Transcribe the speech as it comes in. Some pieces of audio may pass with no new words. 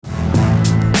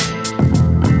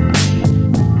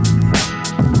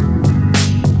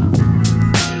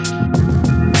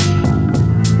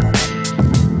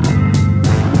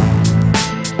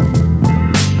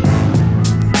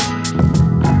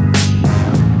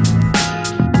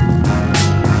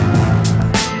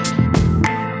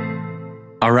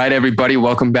right, everybody,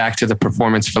 welcome back to the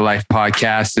Performance for Life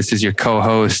podcast. This is your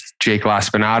co-host, Jake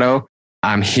Laspinato.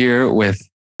 I'm here with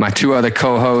my two other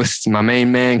co-hosts, my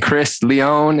main man, Chris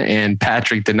Leone and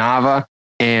Patrick Donava.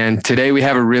 And today we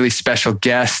have a really special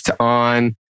guest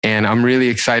on, and I'm really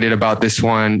excited about this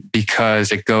one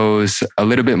because it goes a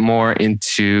little bit more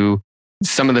into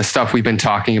some of the stuff we've been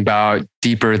talking about,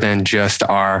 deeper than just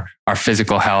our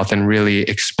physical health, and really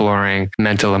exploring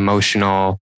mental,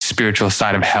 emotional, spiritual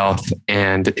side of health.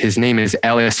 And his name is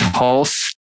Ellis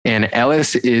Hulse. And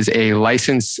Ellis is a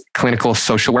licensed clinical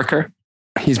social worker.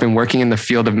 He's been working in the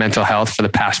field of mental health for the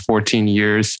past 14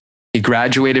 years. He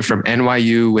graduated from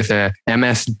NYU with a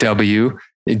MSW.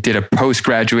 He did a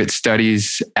postgraduate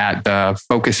studies at the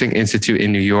Focusing Institute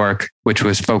in New York, which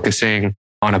was focusing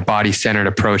on a body-centered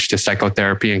approach to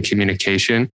psychotherapy and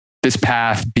communication. This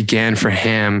path began for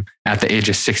him at the age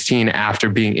of 16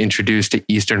 after being introduced to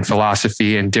Eastern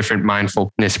philosophy and different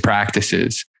mindfulness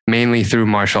practices, mainly through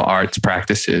martial arts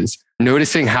practices.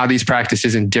 Noticing how these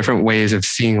practices and different ways of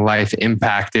seeing life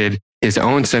impacted his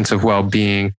own sense of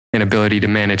well-being and ability to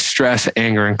manage stress,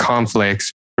 anger, and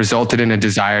conflicts resulted in a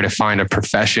desire to find a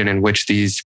profession in which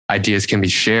these ideas can be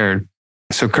shared.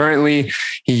 So currently,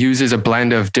 he uses a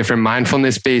blend of different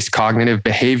mindfulness-based cognitive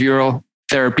behavioral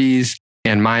therapies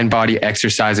and mind-body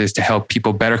exercises to help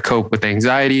people better cope with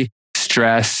anxiety,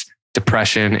 stress,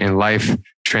 depression, and life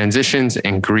transitions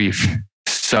and grief.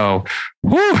 So,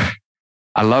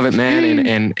 I love it, man.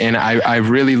 And I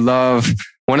really love,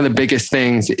 one of the biggest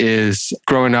things is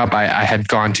growing up, I had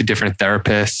gone to different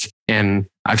therapists, and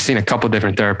I've seen a couple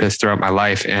different therapists throughout my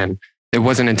life. And it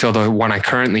wasn't until the one I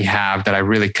currently have that I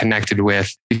really connected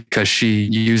with, because she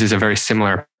uses a very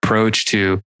similar approach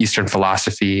to Eastern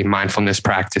philosophy, mindfulness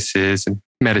practices, and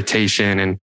meditation,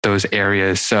 and those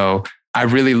areas. So I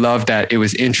really love that it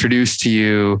was introduced to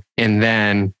you, and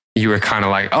then you were kind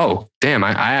of like, oh, damn,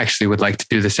 I actually would like to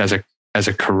do this as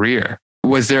a career.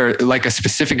 Was there like a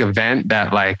specific event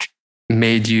that like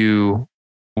made you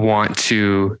want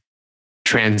to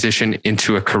transition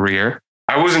into a career?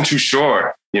 I wasn't too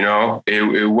sure,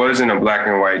 it wasn't a black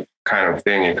and white kind of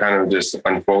thing. It kind of just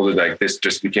unfolded like this,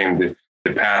 just became the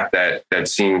path that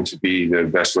seemed to be the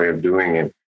best way of doing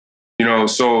it.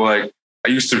 So like I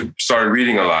used to start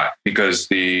reading a lot, because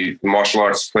the martial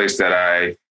arts place that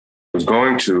I was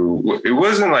going to, it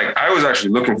wasn't like, I was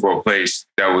actually looking for a place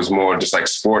that was more just like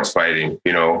sports fighting.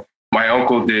 My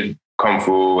uncle did Kung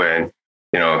Fu, and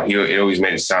he always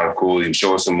made it sound cool. He'd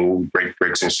show us some moves, break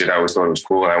bricks and shit. I always thought it was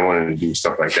cool, and I wanted to do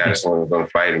stuff like that. So I was going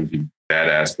to fight and be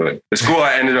badass. But the school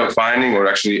I ended up finding, or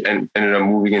actually ended up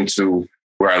moving into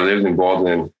where I lived in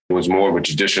Baldwin, was more of a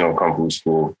traditional Kung Fu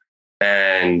school.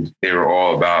 And they were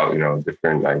all about,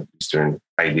 different like Eastern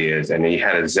ideas. And they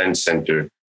had a Zen center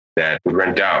that would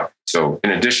rent out. So in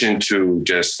addition to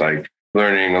just like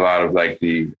learning a lot of like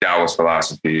the Taoist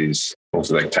philosophies,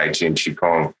 also like Tai Chi and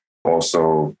Qigong,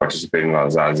 also participating in a lot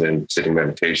of Zazen, sitting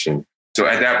meditation. So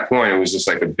at that point, it was just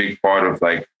like a big part of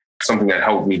like something that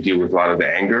helped me deal with a lot of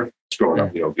the anger. Growing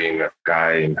up, being a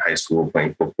guy in high school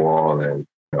playing football, and,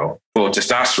 full of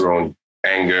testosterone,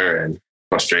 anger and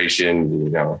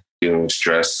frustration, dealing with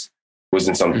stress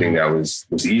wasn't something that was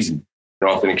easy. And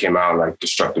often it came out in like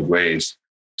destructive ways.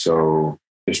 So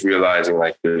just realizing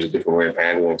like there's a different way of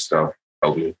handling stuff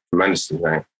helped me tremendously,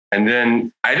 right? And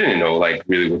then I didn't know like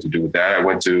really what to do with that. I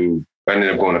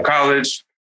ended up going to college,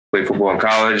 played football in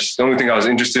college. The only thing I was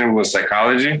interested in was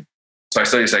psychology. So I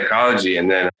studied psychology.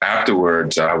 And then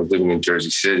afterwards, I was living in Jersey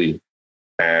City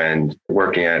and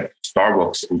working at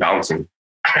Starbucks and bouncing,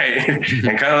 right? And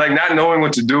kind of like not knowing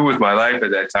what to do with my life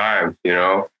at that time,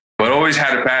 but always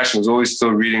had a passion, was always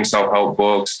still reading self-help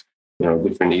books,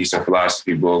 different Eastern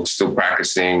philosophy books, still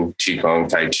practicing Qigong,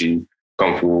 Tai Chi,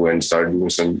 Kung Fu, and started doing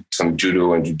some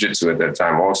judo and jujitsu at that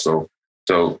time also.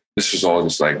 So this was all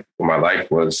just like what my life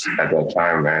was at that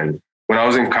time. And when I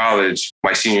was in college,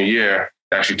 my senior year,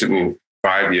 it actually took me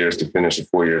 5 years to finish a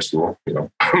 4-year school,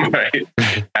 right?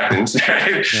 Happens,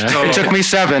 right? Yeah. So, it took me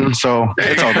 7, so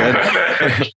it's all good.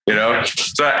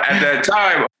 So at that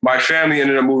time, my family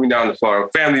ended up moving down to Florida.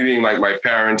 Family being like my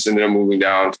parents ended up moving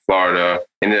down to Florida.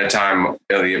 And at that time,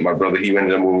 Elliot, my brother, he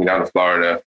ended up moving down to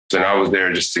Florida. So I was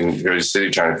there just in Jersey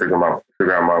City trying to figure out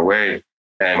my way.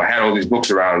 And I had all these books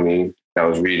around me that I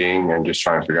was reading and just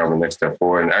trying to figure out my next step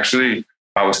forward. And actually,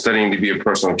 I was studying to be a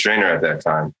personal trainer at that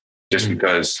time, just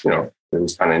because, it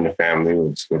was kind of in the family,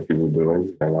 it's what people were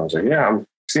doing. And I was like, yeah, I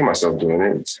see myself doing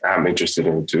it. I'm interested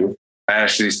in it too. I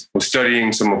actually was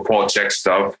studying some of Paul Chek's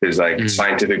stuff, his like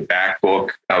scientific back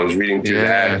book. I was reading through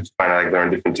that, trying to like learn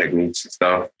different techniques and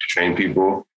stuff to train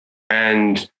people.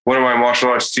 And one of my martial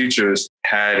arts teachers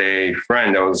had a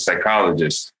friend that was a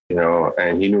psychologist. you know,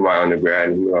 and he knew my undergrad,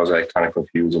 and he knew I was like kind of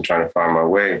confused and trying to find my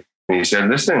way. And he said,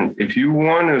 listen, if you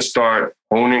want to start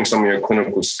honing some of your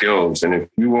clinical skills, and if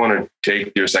you want to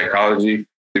take your psychology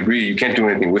degree, you can't do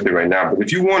anything with it right now, but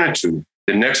if you wanted to,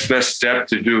 the next best step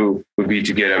to do would be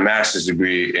to get a master's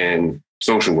degree in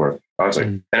social work. I was like,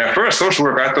 and at first I thought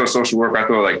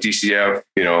like DCF,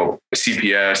 you know,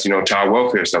 CPS, you know, child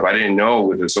welfare stuff. I didn't know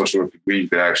with a social work degree you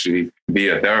could actually be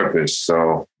a therapist.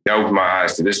 So that opened my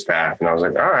eyes to this path. And I was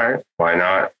like, all right, why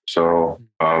not? So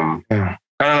kind of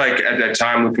like at that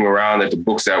time looking around at the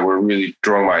books that were really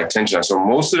drawing my attention. So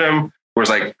most of them was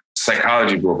like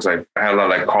psychology books. Like I had a lot of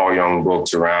like Carl Jung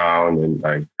books around and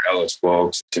like Ellis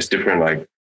books, just different, like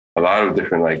a lot of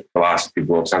different like philosophy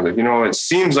books. I was like, you know, it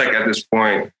seems like at this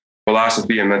point,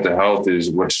 philosophy and mental health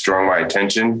is what's drawing my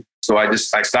attention. So I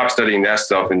stopped studying that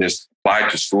stuff and just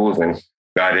applied to schools and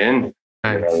got in.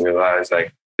 And I realized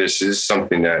like, this is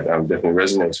something that definitely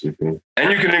resonates with me.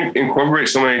 And you can incorporate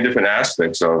so many different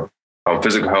aspects of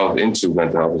physical health into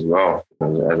mental health as well,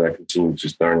 as I continue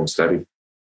to learn and study.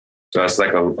 So that's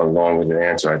like a long-winded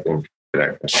answer, I think, to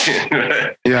that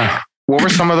question. Yeah. What were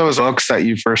some of those books that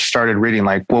you first started reading?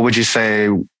 Like, what would you say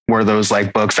were those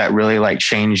like books that really like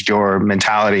changed your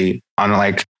mentality on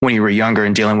like when you were younger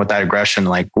and dealing with that aggression?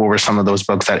 Like, what were some of those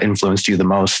books that influenced you the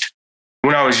most?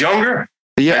 When I was younger?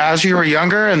 Yeah, as you were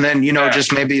younger, and then, you know,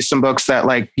 just maybe some books that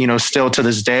like, you know, still to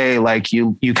this day, like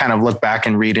you kind of look back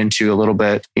and read into a little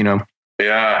bit, you know?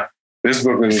 Yeah, this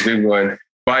book was a big one.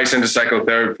 Body-centered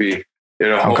psychotherapy. You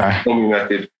know, homing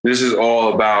method. This is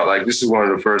all about like, this is one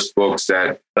of the first books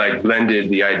that like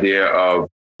blended the idea of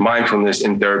mindfulness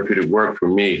in therapeutic work for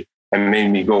me and made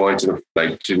me go into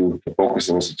to the Focus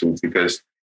Institute, because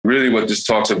really what this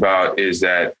talks about is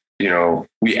that, you know,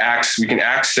 we can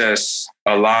access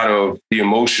a lot of the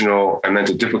emotional and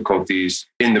mental difficulties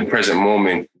in the present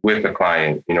moment with the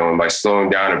client, you know, and by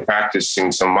slowing down and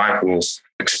practicing some mindfulness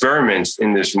experiments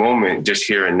in this moment, just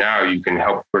here and now, you can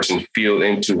help a person feel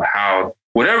into how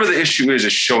whatever the issue is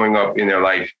showing up in their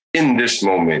life in this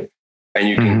moment. And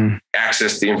you can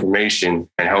access the information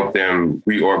and help them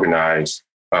reorganize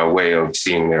a way of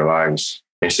seeing their lives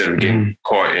instead of getting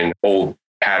caught in old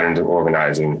patterns of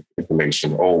organizing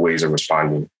information, old ways of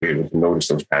responding, be able to notice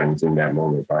those patterns in that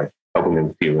moment by helping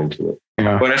them feel into it.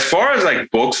 Yeah. But as far as like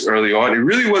books early on, it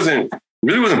really wasn't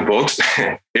books.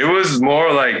 It was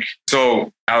more like,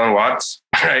 so Alan Watts,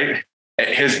 right?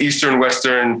 His Eastern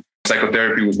Western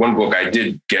Psychotherapy was one book I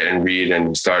did get and read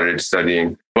and started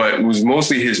studying, but it was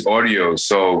mostly his audio.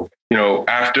 So, you know,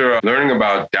 after learning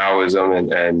about Taoism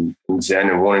and Zen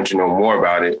and wanting to know more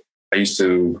about it, I used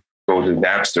to go to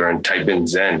Napster and type in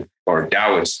Zen or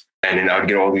Taoist, and then I'd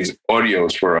get all these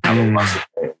audios for Alan Watts.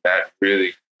 That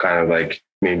really kind of like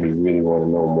made me really want to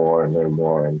know more and learn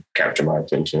more and capture my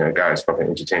attention. That guy is fucking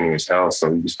entertaining as hell.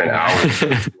 So you can spend hours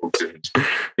into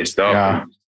his stuff. Yeah.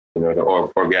 You know, the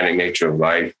organic nature of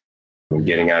life and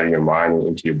getting out of your mind and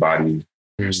into your body,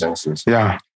 your senses.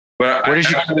 Yeah. But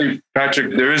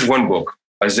Patrick, there is one book,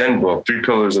 a Zen book, 3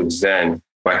 Pillars of Zen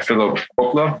by Philip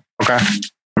Kopla. Okay.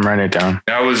 I'm writing it down.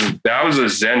 That was a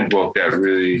Zen book that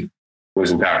really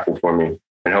was impactful for me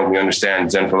and helped me understand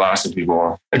Zen philosophy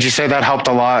more. Would you say that helped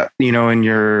a lot, you know, in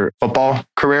your football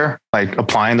career, like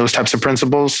applying those types of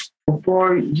principles?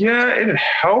 Football, yeah, it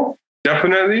helped.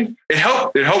 Definitely. It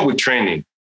helped with training.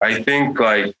 I think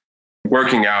like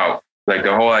working out, like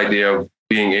the whole idea of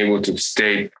being able to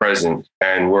stay present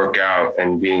and work out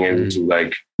and being able to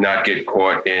like not get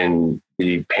caught in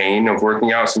the pain of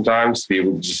working out sometimes, be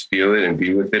able to just feel it and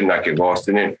be with it and not get lost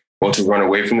in it, or to run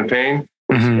away from the pain,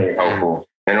 which is very helpful.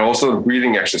 And also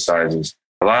breathing exercises.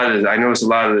 I noticed a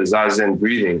lot of the Zazen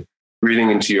breathing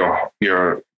into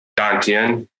your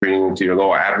dantian, breathing into your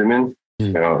lower abdomen. You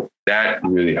know, that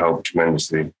really helped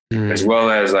tremendously, as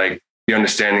well as like the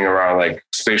understanding around like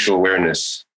spatial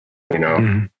awareness, you know,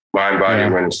 mind, body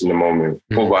awareness in the moment,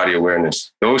 full body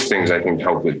awareness. Those things I think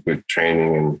help with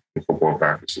training and football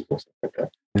practices and stuff like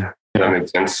that. Yeah. Does that make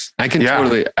sense? I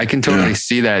can totally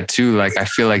see that too. Like, I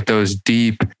feel like those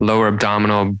deep lower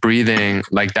abdominal breathing,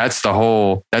 like that's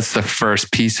the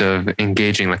first piece of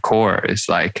engaging the core, is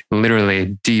like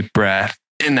literally deep breath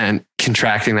and then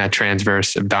contracting that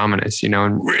transverse abdominis, you know,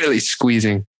 and really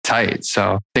squeezing tight.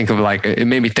 So it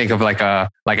made me think of like a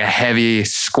heavy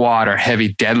squat or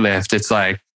heavy deadlift. It's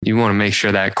like, you want to make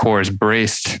sure that core is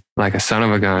braced like a son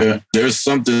of a gun. Yeah, there's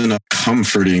something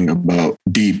comforting about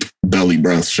deep belly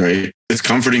breaths, right? It's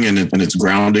comforting and it's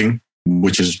grounding,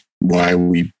 which is why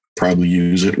we probably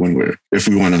use it if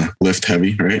we want to lift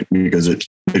heavy, right? Because it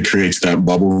creates that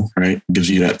bubble, right?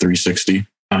 Gives you that 360.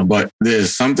 But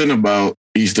there's something about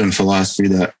Eastern philosophy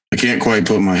that I can't quite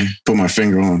put my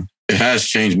finger on. it has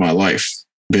changed my life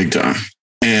big time.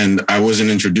 And I wasn't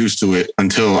introduced to it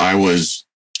until I was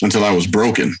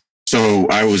broken. So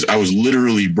I was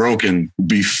literally broken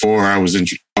before I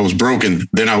was broken.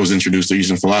 Then I was introduced to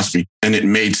Eastern philosophy, and it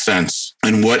made sense.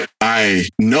 And what I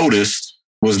noticed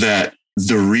was that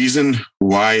the reason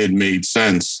why it made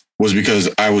sense was because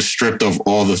I was stripped of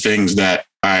all the things that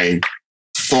I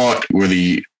thought were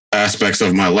the aspects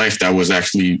of my life that was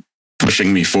actually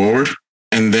pushing me forward.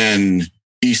 And then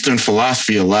Eastern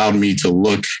philosophy allowed me to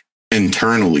look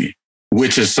internally,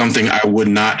 which is something I would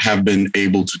not have been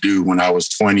able to do when I was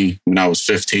 20, when I was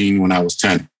 15, when I was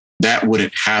 10. That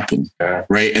wouldn't happen. Yeah.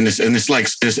 Right. And it's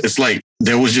like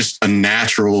there was just a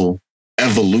natural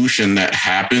evolution that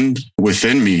happened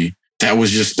within me that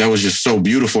was just so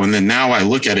beautiful. And then now I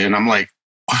look at it and I'm like,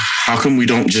 how come we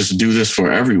don't just do this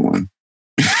for everyone?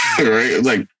 Right?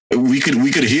 Like we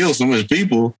could heal so much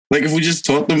people. Like if we just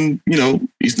taught them,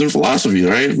 Eastern philosophy,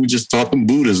 right? If we just taught them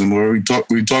Buddhism, or we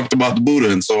talked about the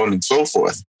Buddha and so on and so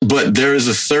forth. But there is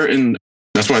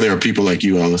that's why there are people like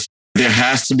you, Ellis. There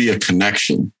has to be a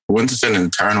connection. Once it's an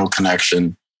internal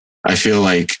connection, I feel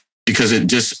like, because it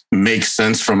just makes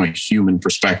sense from a human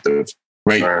perspective,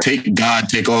 right? Take God,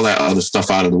 take all that other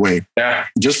stuff out of the way. Yeah.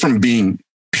 Just from being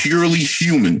purely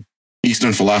human,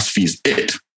 Eastern philosophy is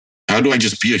it. How do I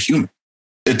just be a human?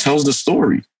 It tells the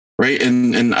story, right?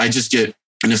 And I just get,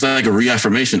 and it's like a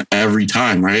reaffirmation every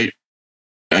time, right?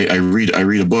 I read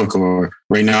a book, or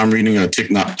right now I'm reading a Thich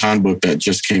Nhat Hanh book that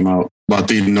just came out about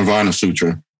the Nirvana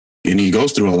Sutra. And he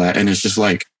goes through all that. And it's just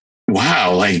like,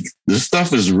 wow, like this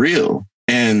stuff is real.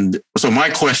 And so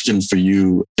my question for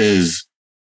you is,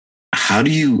 how do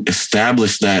you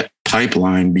establish that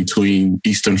pipeline between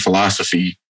Eastern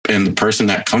philosophy and the person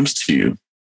that comes to you?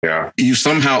 Yeah. You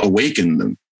somehow awaken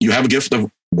them. You have a gift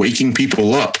of waking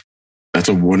people up. That's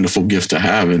a wonderful gift to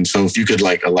have. And so if you could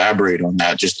elaborate on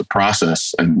that, just the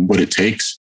process and what it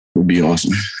takes, would be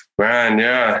awesome. Man,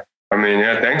 yeah. I mean,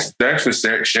 yeah, thanks for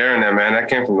sharing that, man. That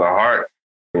came from the heart.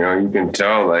 You can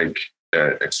tell that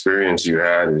experience you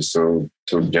had is so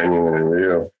genuine and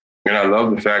real. And I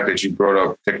love the fact that you brought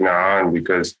up Thich Nhat Hanh,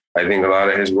 because I think a lot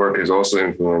of his work has also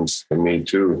influenced me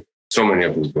too. So many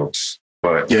of his books.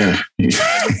 But yeah,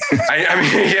 I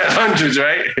mean, yeah, hundreds,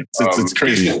 right? It's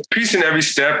crazy. Peace in Every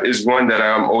Step is one that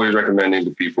I'm always recommending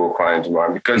to people, clients of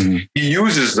mine, because he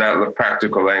uses that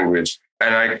practical language.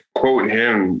 And I quote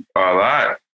him a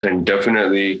lot. And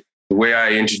definitely the way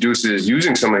I introduce it is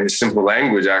using some of his simple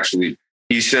language, actually.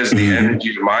 He says the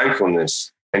energy of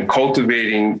mindfulness, and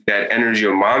cultivating that energy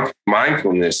of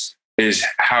mindfulness is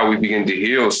how we begin to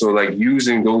heal. So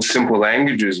using those simple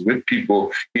languages with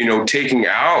people, taking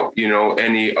out,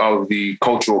 any of the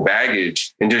cultural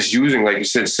baggage, and just using, like you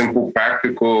said, simple,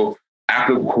 practical,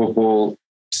 applicable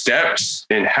steps.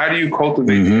 And how do you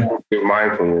cultivate your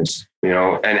mindfulness,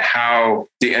 and how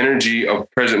the energy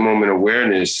of present moment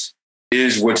awareness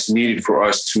is what's needed for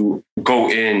us to go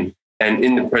in and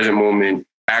in the present moment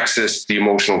access the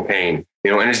emotional pain,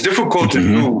 and it's difficult to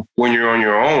do when you're on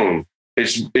your own.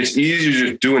 It's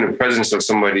easier to do in the presence of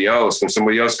somebody else, and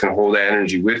somebody else can hold that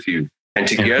energy with you. And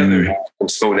together you can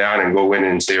slow down and go in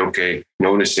and say, okay,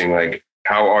 noticing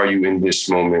how are you in this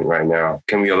moment right now?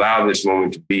 Can we allow this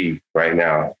moment to be right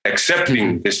now?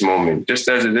 Accepting this moment just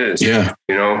as it is,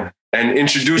 and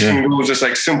introducing those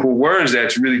just simple words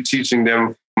that's really teaching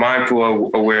them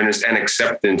mindful awareness and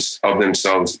acceptance of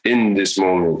themselves in this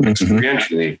moment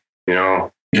experientially,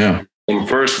 and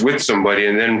first with somebody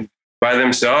and then by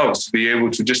themselves to be able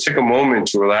to just take a moment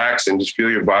to relax and just feel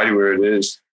your body where it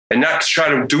is, and not try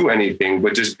to do anything,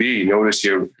 but just be. Notice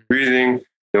your breathing,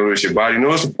 notice your body,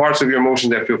 notice the parts of your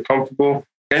emotions that feel comfortable,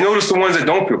 and notice the ones that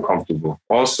don't feel comfortable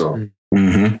also.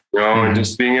 And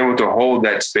just being able to hold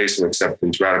that space of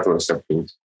acceptance, radical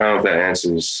acceptance. I don't know if that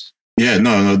answers. Yeah,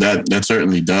 no, that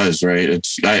certainly does, right?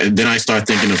 Then I start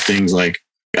thinking of things like,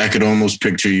 I could almost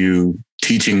picture you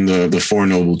teaching the Four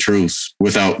Noble Truths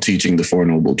without teaching the Four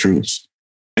Noble Truths,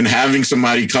 and having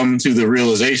somebody come to the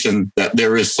realization that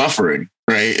there is suffering,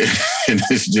 right? And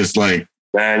it's just like,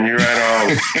 man, you're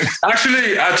right on.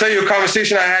 Actually, I'll tell you a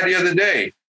conversation I had the other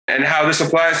day and how this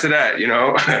applies to that,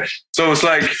 So it's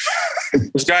like,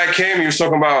 this guy came, he was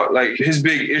talking about his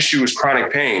big issue is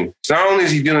chronic pain. So not only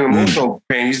is he dealing with emotional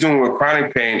pain, he's dealing with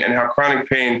chronic pain, and how chronic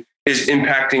pain is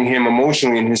impacting him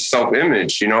emotionally in his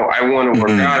self-image. I want to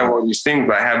work out, I want these things,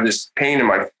 but I have this pain in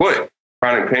my foot,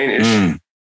 chronic pain issue,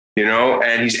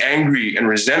 and he's angry and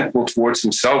resentful towards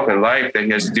himself and life that he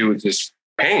has to deal with this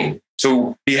pain.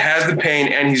 So he has the pain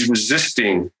and he's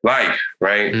resisting life,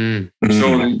 right?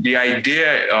 So the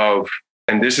idea of,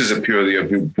 and this is a purely a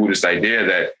Buddhist idea,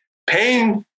 that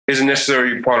pain is a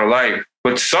necessary part of life,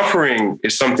 But suffering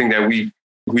is something that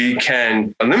we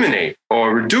can eliminate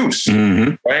or reduce,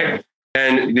 right?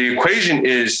 And the equation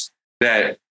is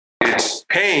that it's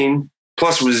pain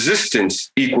plus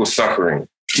resistance equals suffering.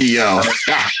 Yo,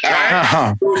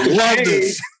 Right? love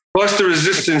this. Plus the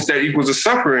resistance that equals the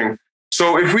suffering.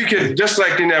 So if we could, just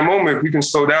like in that moment, if we can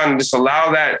slow down and just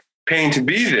allow that pain to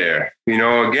be there,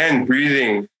 again,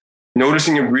 breathing,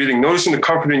 noticing your breathing, noticing the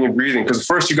comfort in your breathing. Because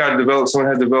first you got to develop, someone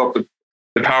has developed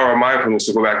the power of mindfulness,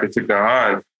 to go back to Thich Nhat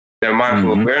Hanh, that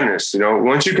mindful awareness.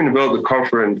 Once you can develop the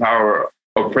comfort and power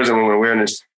of present moment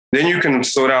awareness, then you can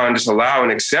slow down and just allow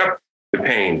and accept the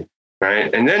pain,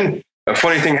 right? And then a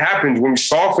funny thing happens when we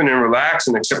soften and relax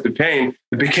and accept the pain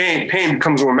pain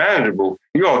becomes more manageable.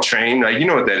 You all train, like, you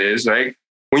know what that is, right?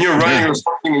 When you're running or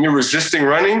something and you're resisting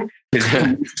running,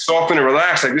 it's soften and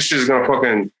relax, like this shit is gonna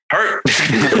fucking hurt.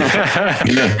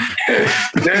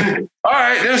 Then, all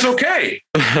right, then it's okay.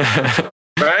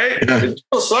 Right? It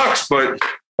still sucks, but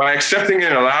by accepting it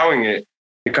and allowing it,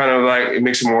 it kind of like, it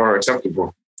makes it more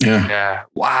acceptable. Yeah.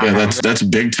 Wow. Yeah, that's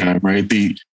big time, right?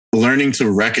 The learning to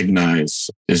recognize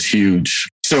is huge.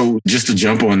 So just to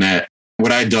jump on that,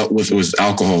 what I dealt with was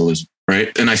alcoholism,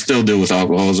 right? And I still deal with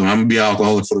alcoholism. I'm gonna be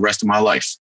alcoholic for the rest of my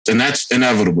life. And that's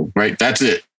inevitable, right? That's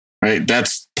it, right?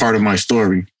 That's part of my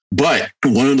story. But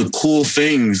one of the cool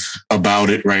things about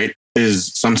it, right,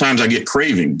 is sometimes I get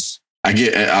cravings.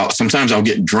 Sometimes I'll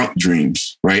get drunk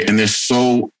dreams, right? And they're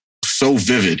so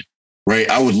vivid, right?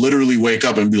 I would literally wake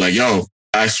up and be like, yo,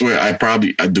 I swear,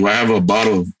 do I have a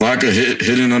bottle of vodka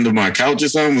hidden under my couch or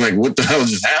something? Like, what the hell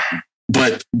just happened?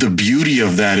 But the beauty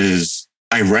of that is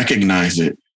I recognize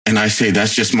it and I say,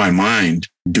 that's just my mind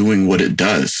doing what it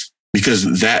does,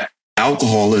 because that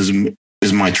alcoholism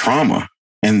is my trauma,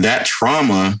 and that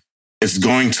trauma is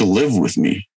going to live with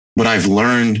me. But I've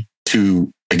learned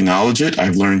to acknowledge it.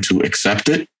 I've learned to accept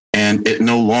it, and it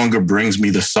no longer brings me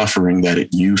the suffering that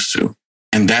it used to.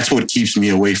 And that's what keeps me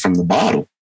away from the bottle,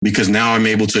 because now I'm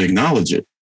able to acknowledge it.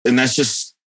 And that's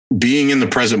just being in the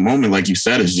present moment, like you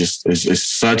said, is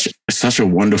such a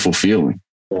wonderful feeling,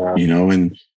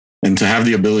 and to have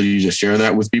the ability to share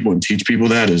that with people and teach people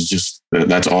that is just,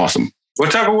 that's awesome. What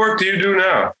type of work do you do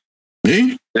now?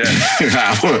 Me?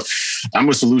 Yeah. I'm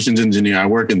a solutions engineer. I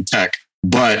work in tech,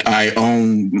 but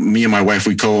me and my wife,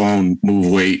 we co-own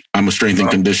Move Weight. I'm a strength and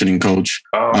conditioning coach.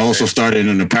 Okay. I also started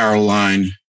an apparel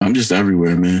line. I'm just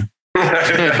everywhere, man.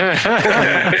 Yeah,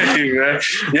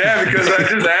 because I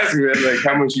just asked you, man, like,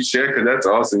 how much you share, because that's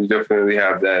awesome. You definitely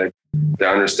have the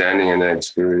understanding and that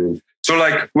experience. So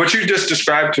like what you just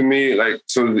described to me, like,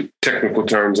 so the technical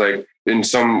terms, like in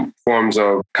some forms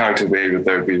of cognitive behavioral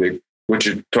therapy, like what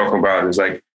you're talking about is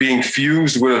like being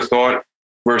fused with a thought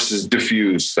versus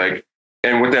diffused. Like,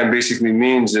 and what that basically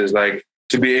means is like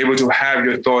to be able to have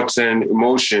your thoughts and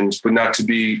emotions, but not to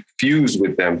be fused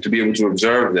with them, to be able to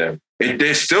observe them.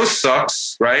 It still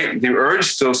sucks, right? The urge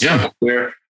still sucks,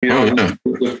 where,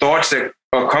 the thoughts that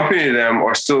accompany them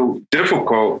are still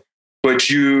difficult, but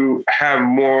you have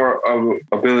more of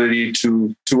ability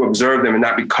to observe them and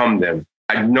not become them.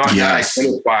 Not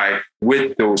identify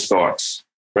with those thoughts,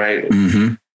 right?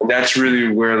 Mm-hmm. And that's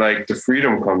really where like the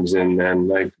freedom comes in, and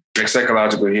like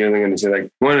psychological healing. And it's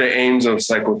like one of the aims of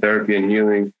psychotherapy and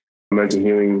healing, mental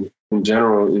healing in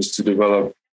general, is to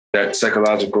develop that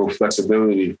psychological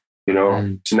flexibility,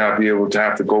 to not be able to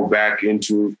have to go back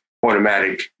into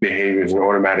automatic behaviors and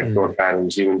automatic thought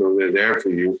patterns, even though they're there for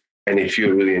you and they feel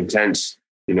really intense,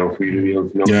 for you to be able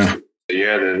to know,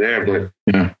 they're there,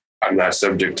 but I'm not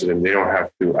subject to them.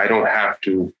 I don't have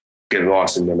to get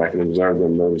lost in them. I can observe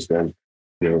them, notice them,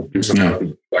 do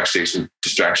some relaxation,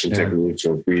 distraction techniques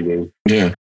or breathing.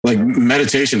 Yeah. Like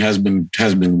meditation has been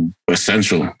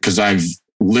essential, because I've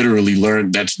literally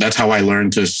learned that's how I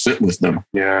learned to sit with them.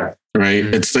 Yeah. Right.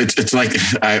 It's like,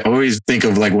 I always think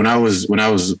of like when I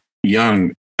was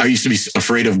young, I used to be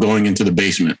afraid of going into the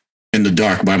basement in the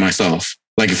dark by myself.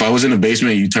 Like if I was in a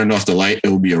basement and you turned off the light, it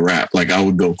would be a wrap. Like I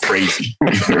would go crazy.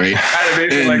 Right. I had a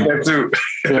basement like that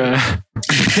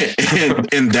too.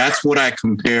 and that's what I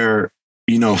compare,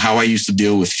 how I used to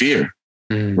deal with fear.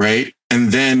 Right.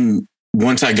 And then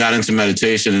once I got into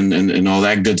meditation and all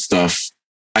that good stuff,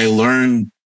 I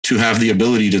learned to have the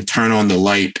ability to turn on the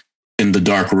light in the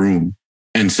dark room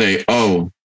and say,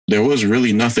 oh, there was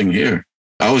really nothing here.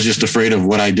 I was just afraid of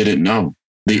what I didn't know,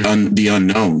 the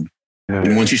unknown. Yeah.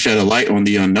 And once you shed a light on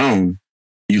the unknown,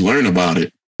 you learn about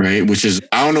it, right? Which is,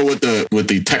 I don't know what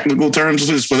the technical terms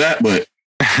is for that, but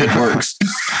it works.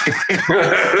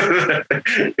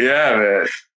 Yeah, man.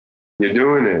 You're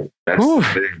doing it. That's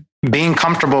being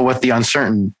comfortable with the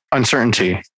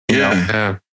uncertainty.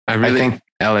 I think,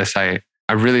 Ellis, I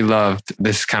I really loved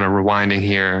this kind of rewinding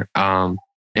here.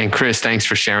 And Chris, thanks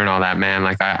for sharing all that, man.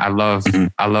 Like I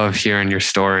love hearing your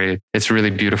story. It's really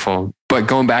beautiful. But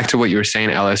going back to what you were saying,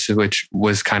 Ellis, which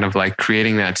was kind of like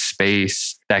creating that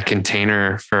space, that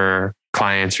container for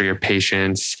clients or your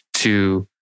patients to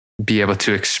be able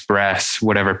to express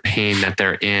whatever pain that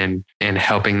they're in and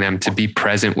helping them to be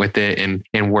present with it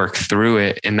and work through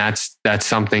it. And that's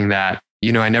something that,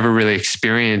 you know, I never really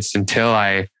experienced until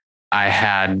I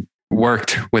had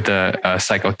worked with a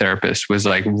psychotherapist, was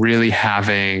like really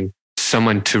having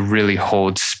someone to really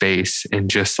hold space and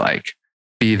just like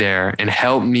be there and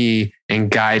help me and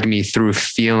guide me through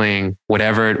feeling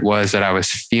whatever it was that I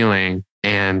was feeling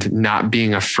and not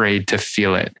being afraid to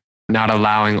feel it, not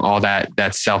allowing all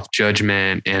that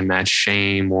self-judgment and that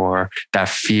shame or that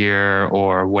fear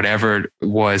or whatever it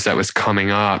was that was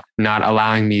coming up, not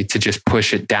allowing me to just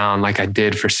push it down like I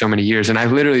did for so many years. And I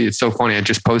literally, it's so funny. I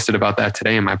just posted about that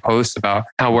today in my post about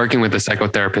how working with a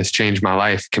psychotherapist changed my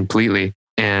life completely.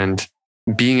 And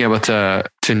being able to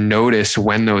notice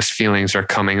when those feelings are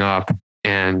coming up.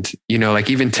 And, you know, like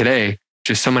even today,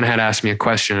 just someone had asked me a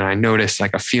question and I noticed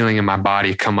like a feeling in my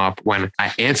body come up when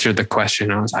I answered the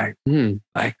question. I was like,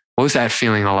 like, what was that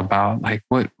feeling all about? Like,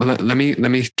 what? Let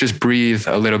me just breathe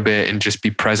a little bit and just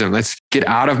be present. Let's get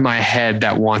out of my head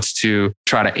that wants to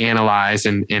try to analyze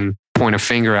and point a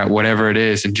finger at whatever it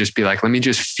is and just be like, let me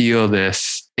just feel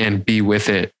this and be with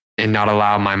it and not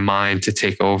allow my mind to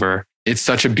take over. It's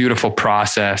such a beautiful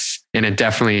process and it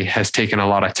definitely has taken a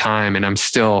lot of time and I'm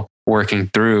still working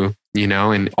through, you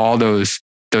know, and all those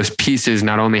pieces,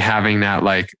 not only having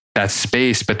that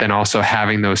space, but then also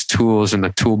having those tools in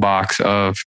the toolbox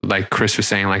of, like Chris was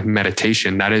saying, like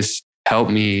meditation, that has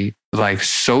helped me like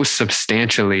so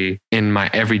substantially in my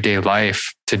everyday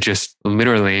life to just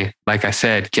literally, like I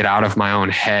said, get out of my own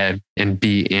head and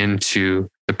be into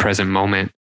the present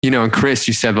moment. You know, and Chris,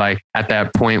 you said like at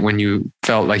that point when you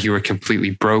felt like you were completely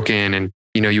broken and,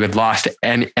 you know, you had lost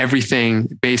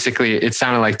everything, basically, it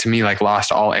sounded like to me, like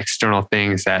lost all external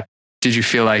things. That did you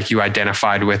feel like you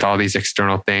identified with all these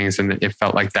external things and it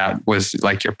felt like that was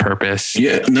like your purpose?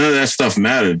 Yeah, none of that stuff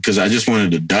mattered because I just wanted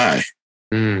to die.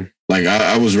 Like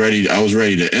I was ready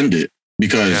to end it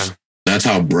because that's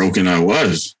how broken I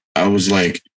was. I was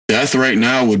like, death right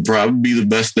now would probably be the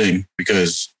best thing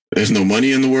because there's no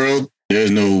money in the world. There's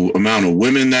no amount of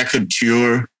women that could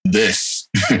cure this.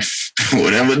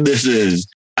 Whatever this is,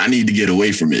 I need to get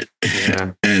away from it.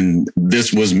 Yeah. And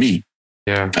this was me.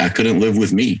 Yeah. I couldn't live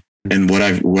with me and what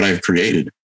I've created.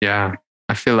 Yeah.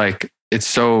 I feel like it's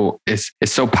so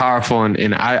powerful.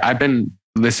 And I've been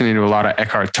listening to a lot of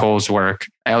Eckhart Tolle's work.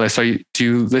 Ellis, do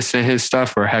you listen to his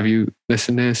stuff or have you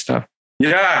listened to his stuff?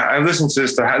 Yeah, I've listened to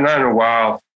this stuff, not in a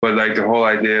while, but like the whole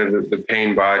idea of the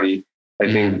pain body, I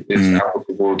think is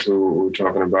applicable to what we're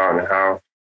talking about and how,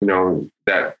 you know,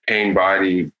 that pain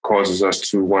body causes us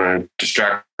to want to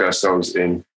distract ourselves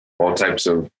in all types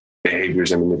of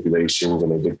behaviors and manipulations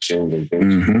and addictions and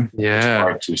things. Yeah. It's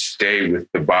hard to stay with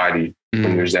the body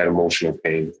when there's that emotional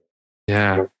pain.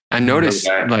 Yeah. I noticed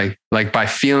like by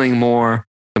feeling more,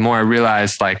 the more I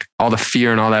realized like all the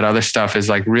fear and all that other stuff is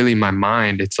like really my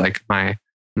mind. It's like my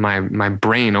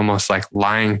brain almost like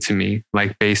lying to me,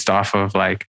 like based off of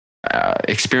like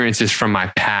experiences from my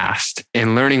past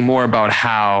and learning more about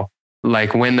how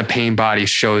like when the pain body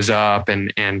shows up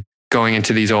and going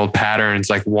into these old patterns,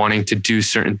 like wanting to do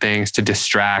certain things to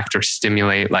distract or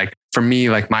stimulate. Like for me,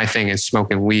 like my thing is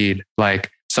smoking weed. Like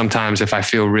sometimes if I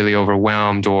feel really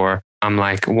overwhelmed or I'm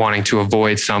like wanting to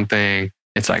avoid something,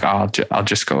 it's like, I'll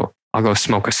go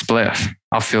smoke a spliff.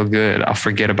 I'll feel good. I'll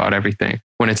forget about everything.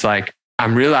 When it's like,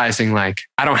 I'm realizing like,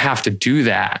 I don't have to do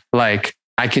that. Like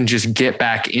I can just get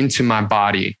back into my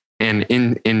body and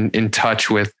in touch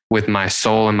with my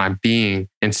soul and my being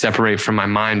and separate from my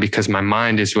mind, because my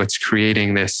mind is what's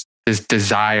creating this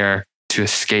desire to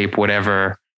escape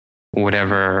whatever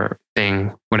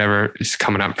is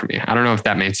coming up for me. I don't know if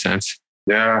that made sense.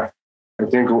 Yeah. I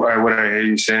think what I hear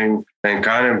you saying, and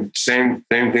kind of same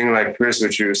thing like Chris,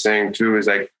 what you were saying too, is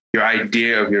like your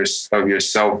idea of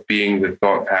yourself being the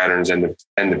thought patterns and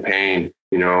the pain,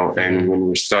 you know, and when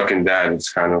we're stuck in that,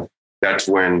 it's kind of, that's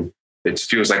when it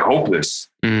feels like hopeless,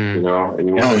 you know, and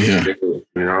you want to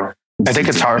you know. I think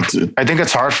it's hard. I think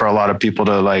it's hard for a lot of people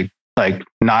to like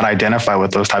not identify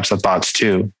with those types of thoughts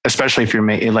too, especially if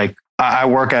you're like, I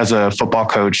work as a football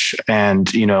coach,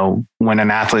 and, you know, when an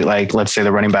athlete, like let's say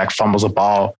the running back fumbles a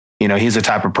ball, you know, he's the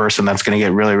type of person that's going to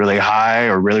get really, really high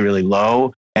or really, really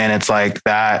low. And it's like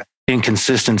that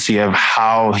inconsistency of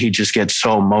how he just gets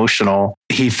so emotional.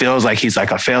 He feels like he's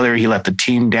like a failure. He let the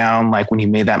team down, like when he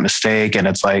made that mistake. And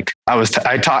it's like,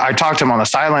 I talked to him on the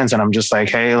sidelines and I'm just like,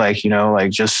 hey, like,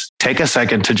 like just take a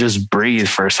second to just breathe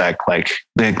for a sec. Like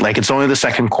it's only the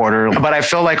second quarter. But I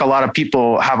feel like a lot of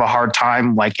people have a hard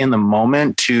time, like in the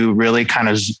moment, to really kind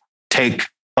of take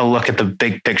a look at the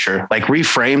big picture, like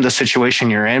reframe the situation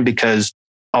you're in, because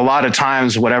a lot of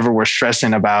times, whatever we're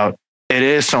stressing about, it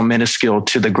is so minuscule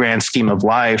to the grand scheme of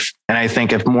life. And I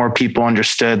think if more people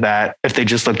understood that, if they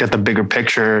just looked at the bigger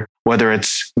picture, whether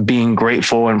it's being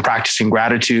grateful and practicing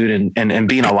gratitude and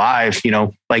being alive,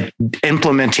 like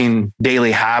implementing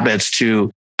daily habits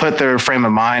to put their frame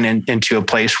of mind into a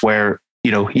place where,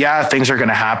 things are going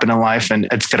to happen in life and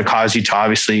it's going to cause you to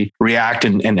obviously react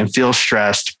and feel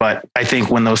stressed. But I think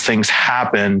when those things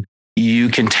happen, you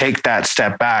can take that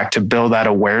step back to build that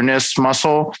awareness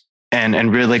muscle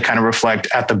and really kind of reflect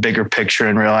at the bigger picture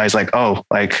and realize like, oh,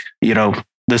 like,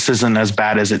 this isn't as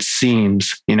bad as it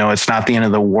seems. It's not the end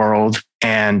of the world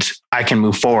and I can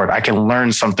move forward. I can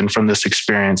learn something from this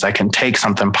experience. I can take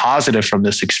something positive from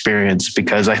this experience,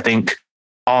 because I think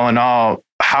all in all,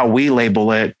 how we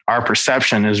label it, our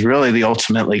perception is really the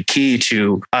ultimately key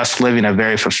to us living a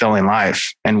very fulfilling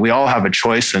life. And we all have a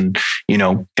choice. And,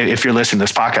 if you're listening to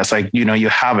this podcast, like, you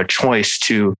have a choice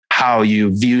to how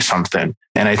you view something.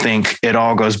 And I think it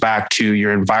all goes back to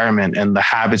your environment and the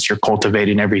habits you're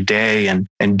cultivating every day and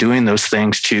doing those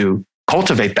things to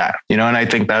cultivate that, and I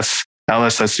think that's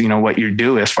what you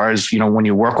do as far as, when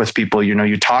you work with people,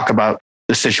 you talk about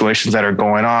the situations that are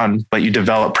going on, but you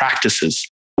develop practices.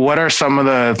 What are some of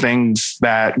the things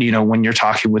that, when you're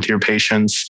talking with your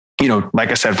patients,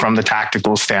 like I said, from the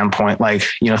tactical standpoint, like,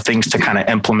 things to kind of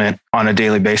implement on a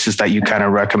daily basis that you kind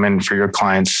of recommend for your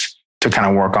clients to kind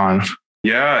of work on?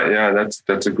 Yeah,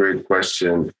 that's a great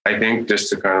question. I think just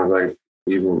to kind of like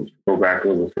even go back a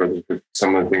little further to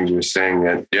some of the things you were saying,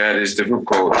 that it is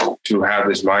difficult to have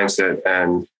this mindset.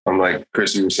 And I'm like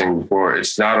Chris, you were saying before,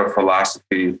 it's not a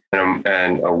philosophy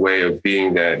and a way of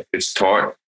being that it's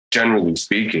taught, generally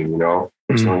speaking,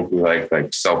 it's going to be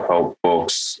like self-help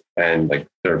books and like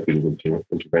therapeutic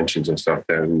interventions and stuff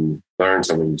that we learn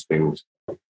some of these things.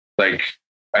 Like,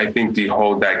 I think the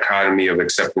whole dichotomy of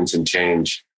acceptance and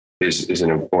change is an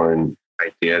important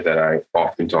idea that I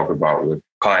often talk about with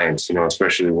clients,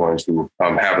 especially ones who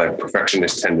have like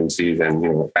perfectionist tendencies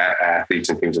and, athletes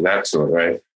and things of that sort,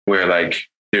 right? Where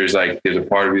there's a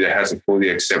part of you that has to fully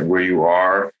accept where you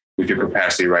are with your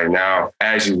capacity right now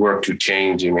as you work to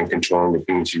changing and controlling the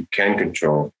things you can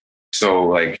control. So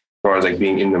like, as far as like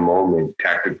being in the moment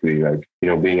tactically, like,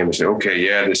 being able to say, okay,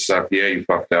 yeah, this sucked. Yeah, you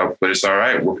fucked up, but it's all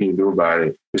right. What can you do about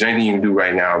it? Is there anything you can do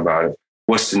right now about it?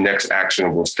 What's the next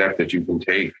actionable step that you can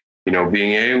take?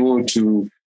 Being able to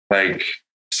like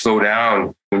slow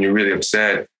down when you're really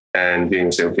upset and being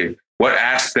able to say, okay, what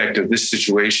aspect of this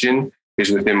situation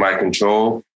is within my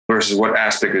control versus what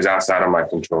aspect is outside of my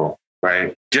control,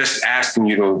 right? Just asking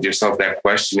yourself that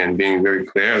question and being very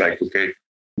clear, like, okay,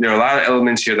 there are a lot of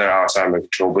elements here that are outside of my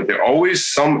control, but there are always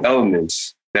some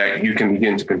elements that you can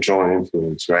begin to control and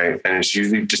influence, right? And it's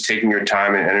usually just taking your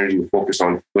time and energy to focus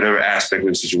on whatever aspect of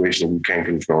the situation you can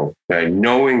control, right?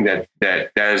 Knowing that's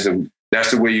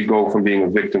the way you go from being a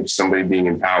victim to somebody being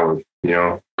empowered,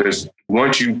 because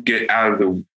once you get out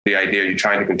of the idea you're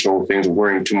trying to control things or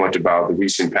worrying too much about the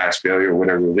recent past failure or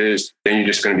whatever it is, then you're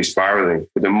just going to be spiraling.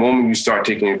 But the moment you start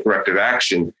taking corrective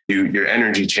action, your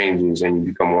energy changes and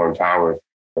you become more empowered.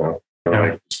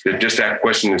 Like just that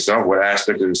question itself, what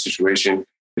aspect of the situation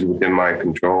is within my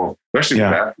control, especially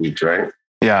with athletes, right?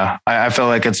 Yeah, I feel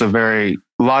like it's a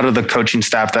lot of the coaching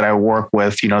staff that I work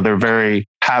with, they're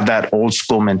have that old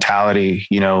school mentality,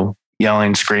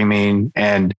 yelling, screaming.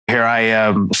 And here I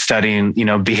am studying,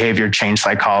 behavior change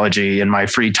psychology in my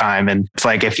free time. And it's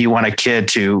like, if you want a kid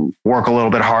to work a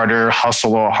little bit harder,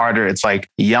 hustle a little harder, it's like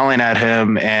yelling at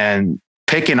him and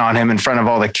picking on him in front of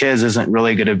all the kids isn't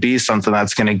really going to be something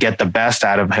that's going to get the best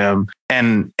out of him.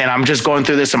 And I'm just going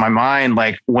through this in my mind.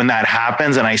 Like when that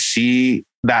happens and I see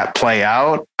that play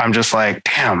out, I'm just like,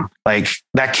 damn, like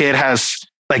that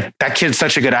kid's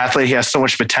such a good athlete. He has so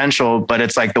much potential, but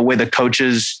it's like the way the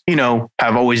coaches,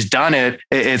 have always done it.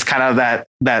 It's kind of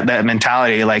that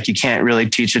mentality. Like you can't really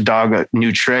teach a dog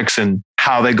new tricks and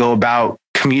how they go about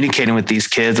communicating with these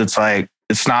kids. It's like,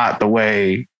 it's not the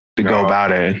way to go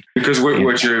about it. Because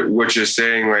what you're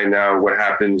saying right now, what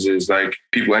happens is like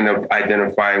people end up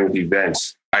identifying with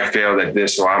events. I failed at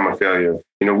this, so I'm a failure.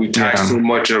 We tie so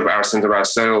much of our sense of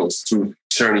ourselves to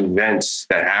certain events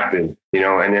that happen,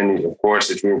 and then of course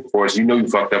it's reinforced. You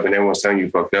fucked up and everyone's telling you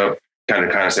fucked up. Kind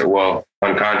of say, well,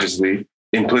 unconsciously,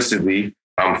 implicitly,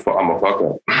 I'm a fuck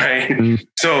up, right? Mm-hmm.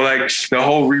 So like the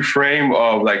whole reframe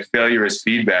of like failure is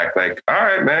feedback. Like, all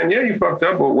right, man, yeah, you fucked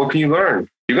up, but what can you learn?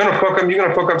 You're gonna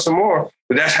fuck up some more,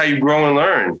 but that's how you grow and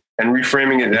learn. And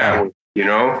reframing it that way,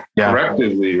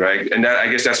 correctively, right? And that, I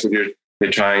guess that's what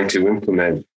they're trying to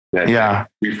implement. That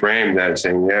reframe that,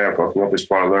 saying, fucking up is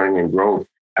part of learning and growth.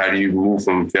 How do you move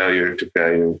from failure to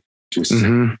failure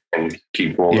to and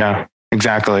keep going? Yeah.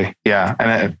 Exactly. Yeah.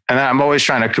 And I'm always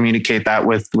trying to communicate that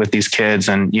with these kids.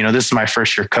 And, this is my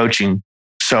first year coaching.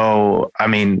 So, I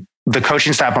mean, the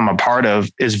coaching staff I'm a part of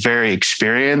is very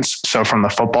experienced. So from the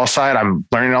football side, I'm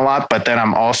learning a lot, but then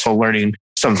I'm also learning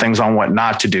some things on what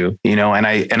not to do, and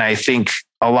I think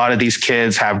a lot of these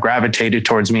kids have gravitated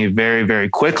towards me very, very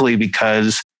quickly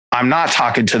because I'm not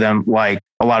talking to them like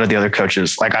a lot of the other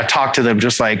coaches. Like I talk to them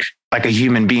just like a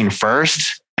human being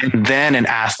first, and then an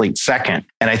athlete second.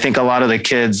 And I think a lot of the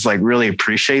kids like really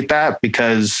appreciate that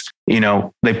because,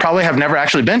 they probably have never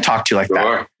actually been talked to like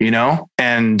that,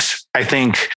 And I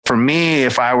think for me,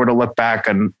 if I were to look back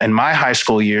in my high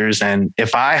school years, and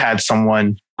if I had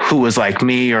someone who was like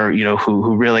me or,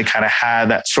 who really kind of had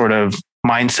that sort of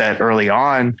mindset early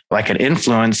on, like an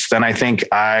influence, then I think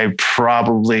I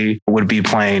probably would be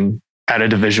playing at a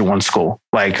Division I school.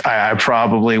 Like I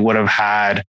probably would have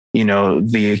had,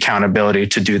 the accountability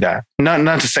to do that.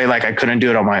 Not to say like I couldn't do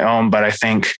it on my own, but I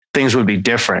think things would be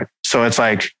different. So it's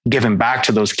like giving back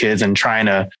to those kids and trying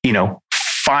to,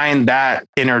 find that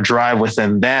inner drive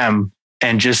within them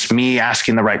and just me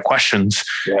asking the right questions,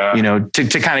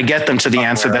 to kind of get them to the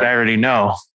answer that I already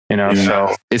know,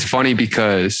 So it's funny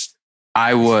because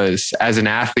as an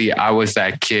athlete, I was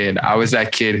that kid. I was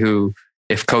that kid who,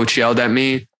 if coach yelled at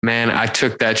me, man, I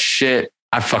took that shit.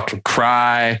 I fucking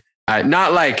cry.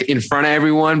 Not like in front of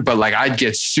everyone, but like I'd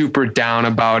get super down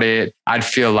about it. I'd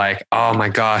feel like, oh my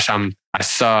gosh, I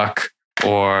suck,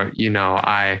 or,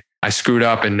 I screwed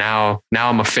up and now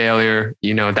I'm a failure.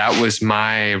 That was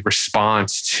my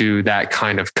response to that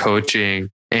kind of coaching.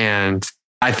 And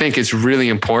I think it's really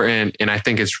important. And I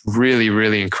think it's really,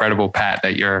 really incredible, Pat,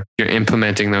 that you're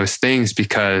implementing those things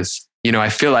because, I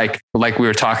feel like we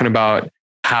were talking about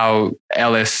how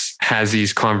Ellis has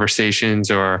these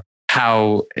conversations, or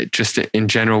how just in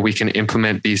general, we can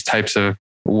implement these types of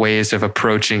ways of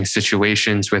approaching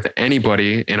situations with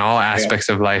anybody in all aspects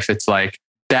of life. It's like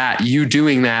that you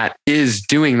doing that is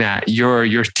doing that.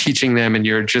 You're teaching them, and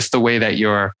you're just the way that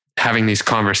you're having these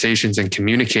conversations and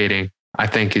communicating, I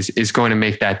think is going to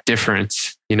make that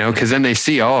difference, because then they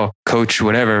see, oh, coach,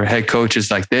 whatever, head coach is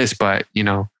like this, but,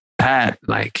 Pat,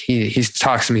 like he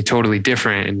talks to me totally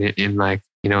different and like,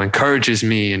 encourages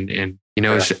me and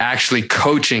is actually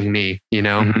coaching me,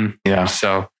 Mm-hmm. Yeah.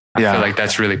 So I feel like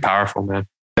that's really powerful, man.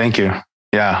 Thank you.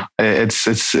 Yeah. It's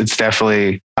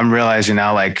definitely, I'm realizing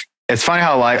now, like, it's funny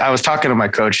how like I was talking to my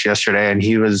coach yesterday and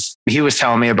he was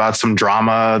telling me about some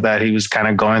drama that he was kind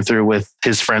of going through with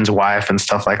his friend's wife and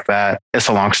stuff like that. It's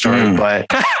a long story, but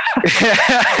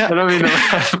I don't mean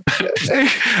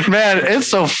to, man, it's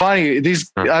so funny.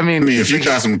 I mean, if you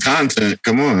got some content,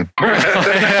 come on. let's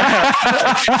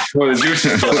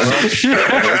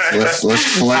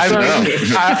flesh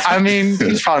it out. I mean,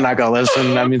 he's probably not gonna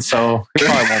listen. I mean, so he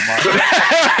probably won't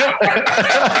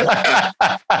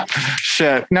mind.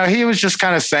 Shit. No, he was just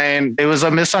kind of saying it was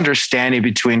a misunderstanding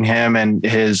between him and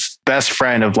his best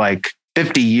friend of like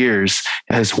 50 years,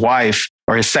 his wife,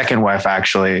 or his second wife,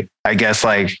 actually. I guess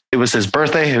like it was his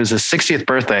birthday. It was his 60th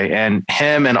birthday. And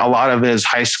him and a lot of his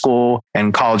high school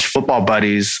and college football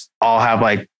buddies all have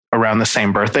like around the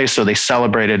same birthday. So they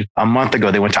celebrated a month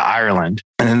ago. They went to Ireland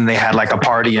and then they had like a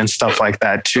party and stuff like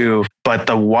that too. But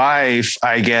the wife,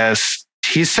 I guess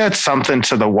he said something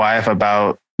to the wife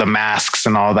about the masks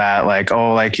and all that, like,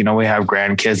 oh, like, we have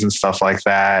grandkids and stuff like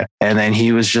that. And then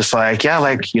he was just like, yeah,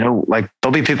 like, like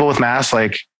there'll be people with masks,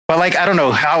 like, but like, I don't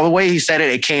know how the way he said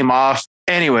it came off.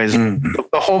 Anyways, the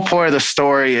whole point of the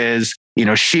story is,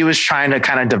 she was trying to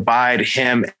kind of divide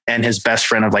him and his best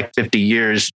friend of like 50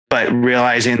 years, but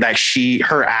realizing that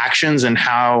her actions and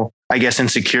how, I guess,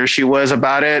 insecure she was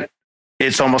about it,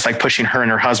 it's almost like pushing her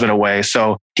and her husband away.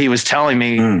 So he was telling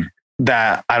me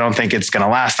that I don't think it's going to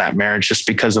last, that marriage, just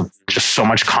because of just so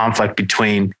much conflict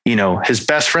between, his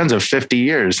best friends of 50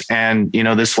 years. And,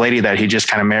 this lady that he just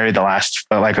kind of married the last,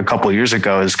 like a couple of years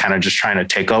ago, is kind of just trying to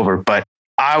take over. But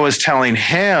I was telling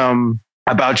him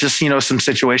about just, some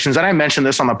situations. And I mentioned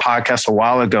this on the podcast a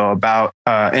while ago about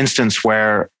instance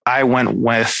where I went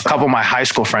with a couple of my high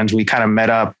school friends. We kind of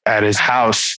met up at his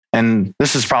house. And I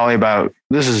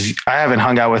haven't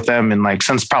hung out with them in like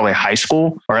since probably high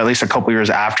school, or at least a couple years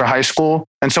after high school.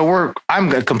 And so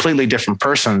I'm a completely different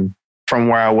person from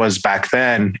where I was back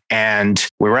then. And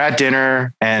we were at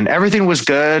dinner and everything was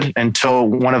good until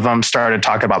one of them started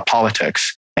talking about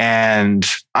politics. And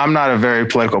I'm not a very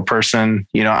political person.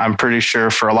 You know, I'm pretty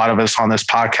sure for a lot of us on this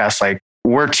podcast, like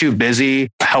we're too busy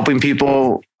helping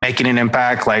people, making an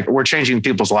impact. Like we're changing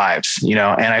people's lives, you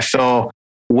know, and I feel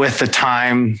with the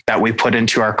time that we put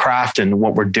into our craft and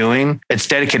what we're doing, it's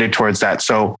dedicated towards that.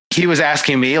 So he was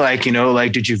asking me like, you know,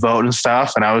 like, did you vote and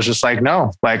stuff? And I was just like,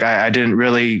 no, like I didn't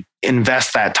really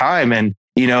invest that time. And,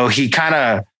 you know,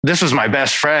 this was my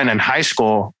best friend in high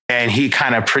school. And he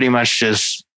kind of pretty much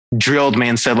just drilled me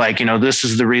and said like, you know, this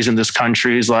is the reason this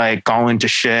country is like going to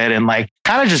shit and like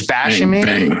kind of just bashing me.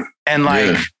 And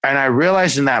like, and I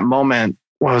realized in that moment,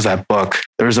 what was that book?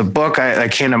 There was a book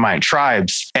that came to mind,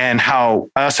 Tribes, and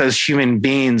how us as human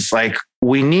beings, like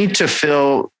we need to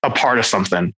feel a part of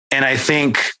something. And I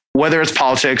think whether it's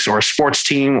politics or a sports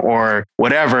team or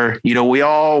whatever, you know, we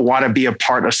all want to be a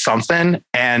part of something.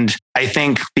 And I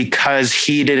think because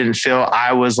he didn't feel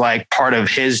I was like part of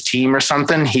his team or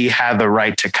something, he had the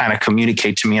right to kind of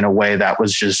communicate to me in a way that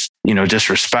was just, you know,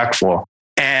 disrespectful.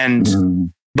 And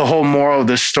the whole moral of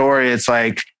this story, it's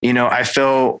like, you know, I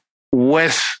feel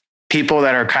with people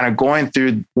that are kind of going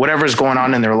through whatever's going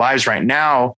on in their lives right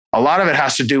now, a lot of it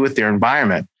has to do with their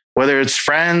environment, whether it's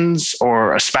friends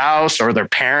or a spouse or their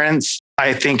parents.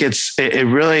 I think it's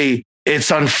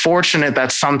unfortunate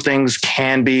that some things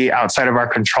can be outside of our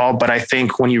control. But I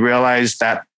think when you realize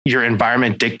that your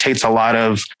environment dictates a lot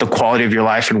of the quality of your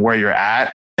life and where you're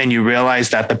at, and you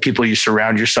realize that the people you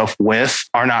surround yourself with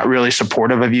are not really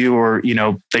supportive of you, or, you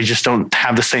know, they just don't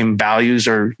have the same values,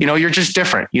 or, you know, you're just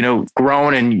different, you know,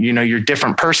 grown and, you know, you're a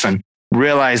different person.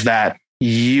 Realize that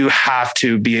you have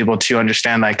to be able to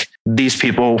understand like these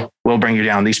people will bring you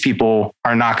down. These people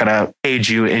are not going to aid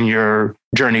you in your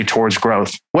journey towards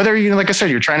growth. Whether, you know, like I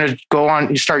said, you're trying to go on,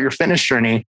 you start your fitness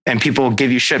journey and people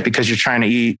give you shit because you're trying to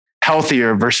eat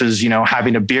healthier versus, you know,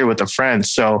 having a beer with a friend.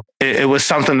 So it was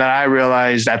something that I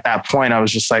realized at that point. I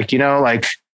was just like, you know, like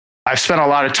I've spent a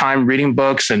lot of time reading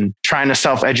books and trying to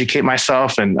self-educate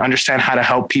myself and understand how to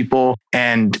help people.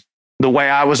 And the way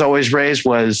I was always raised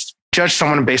was judge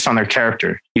someone based on their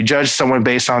character. You judge someone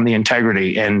based on the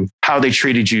integrity and how they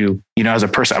treated you, you know, as a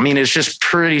person. I mean, it's just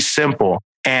pretty simple.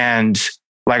 And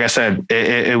like I said,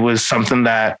 it was something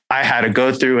that I had to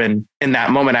go through. And in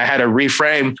that moment, I had to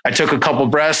reframe. I took a couple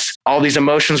breaths. All these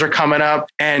emotions were coming up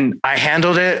and I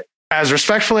handled it as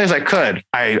respectfully as I could.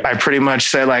 I pretty much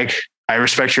said, like, I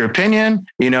respect your opinion,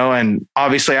 you know, and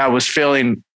obviously I was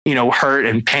feeling, you know, hurt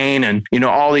and pain and, you know,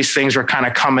 all these things were kind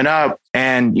of coming up.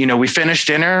 And, you know, we finished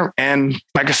dinner. And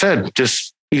like I said,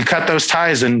 just you cut those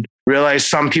ties and realize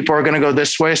some people are going to go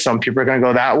this way, some people are going to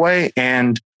go that way.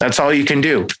 And that's all you can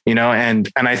do, you know, and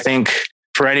I think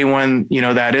for anyone, you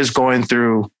know, that is going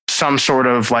through some sort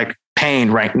of like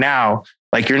pain right now,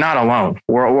 like you're not alone.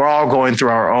 We're all going through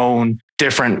our own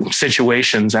different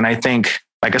situations. And I think,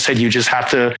 like I said, you just have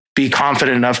to be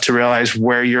confident enough to realize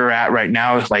where you're at right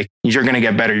now. Like you're going to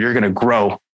get better. You're going to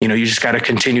grow. You know, you just got to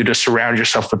continue to surround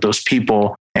yourself with those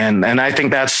people. And I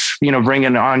think that's, you know,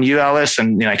 bringing on you, Ellis,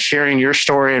 and, you know, like sharing your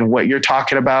story and what you're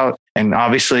talking about. And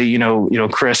obviously, you know,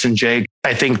 Chris and Jake,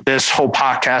 I think this whole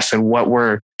podcast and what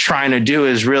we're trying to do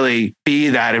is really be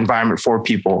that environment for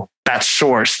people, that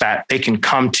source that they can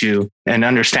come to and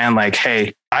understand like,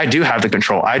 hey, I do have the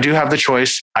control. I do have the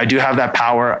choice. I do have that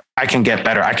power. I can get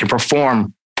better. I can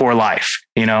perform for life.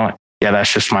 You know, yeah,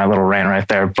 that's just my little rant right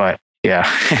there. But yeah.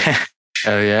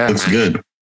 Oh yeah. That's good.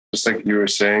 Just like you were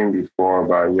saying before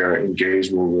about your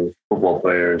engagement with football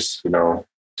players, you know,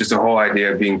 just the whole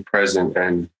idea of being present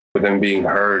and for them being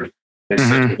heard is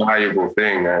such a valuable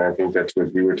thing. And I think that's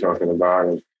what you were talking about.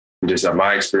 And just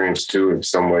my experience too, if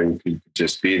someone could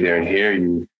just be there and hear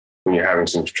you when you're having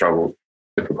some trouble,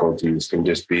 difficulties, can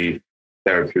just be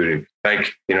therapeutic.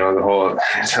 Like, you know, the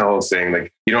whole saying,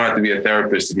 like, you don't have to be a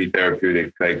therapist to be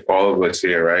therapeutic. Like all of us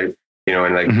here, right? You know,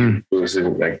 and like,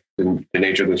 like the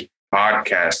nature of this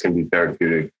podcast can be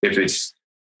therapeutic if it's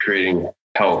creating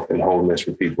health and wholeness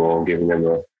for people and giving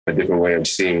them a different way of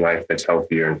seeing life that's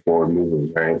healthier and forward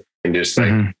moving, right? And just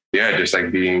like, just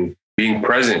like being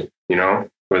present, you know,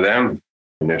 for them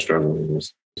and their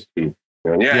struggles. And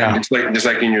just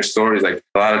like in your stories, like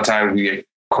a lot of times we get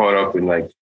caught up in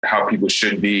like how people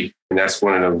should be, and that's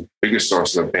one of the biggest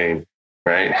sources of pain,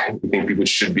 right? You think people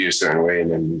should be a certain way,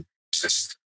 and then it's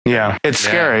just it's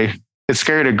scary. It's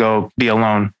scary to go be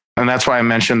alone. And that's why I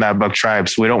mentioned that book,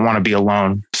 Tribes. We don't want to be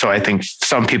alone. So I think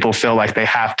some people feel like they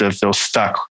have to feel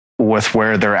stuck with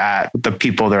where they're at, the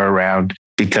people they're around,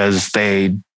 because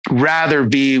they rather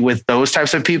be with those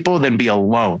types of people than be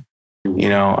alone, you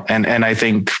know? And I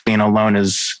think being alone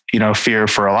is fear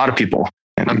for a lot of people.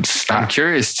 And I'm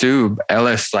curious too,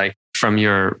 Ellis, like from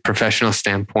your professional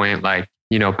standpoint, like,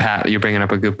 Pat, you're bringing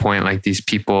up a good point. Like these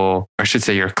people, or I should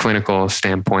say your clinical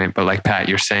standpoint, but like Pat,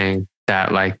 you're saying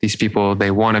that like these people,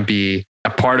 they want to be a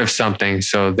part of something,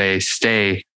 so they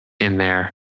stay in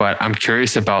there. But I'm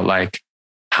curious about like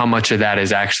how much of that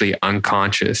is actually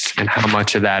unconscious and how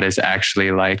much of that is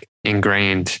actually like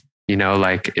ingrained,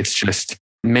 like it's just,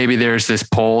 maybe there's this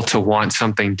pull to want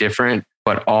something different,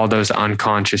 but all those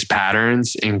unconscious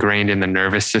patterns ingrained in the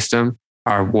nervous system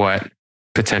are what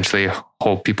potentially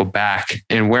hold people back.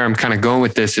 And where I'm kind of going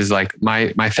with this is like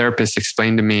my therapist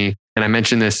explained to me, and I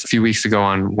mentioned this a few weeks ago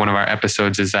on one of our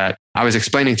episodes, is that I was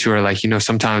explaining to her, like,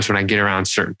 sometimes when I get around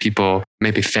certain people,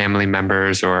 maybe family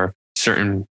members or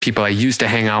certain people I used to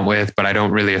hang out with, but I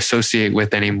don't really associate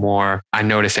with anymore, I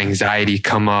notice anxiety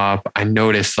come up. I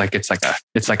notice like it's like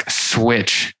a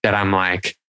switch that I'm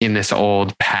like in this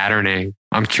old patterning.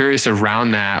 I'm curious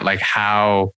around that, like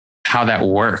how that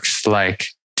works. Like,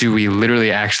 do we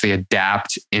literally actually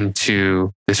adapt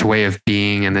into this way of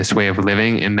being and this way of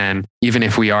living? And then even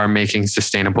if we are making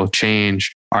sustainable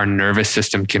change, our nervous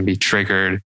system can be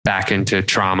triggered back into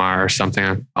trauma or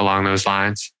something along those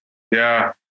lines.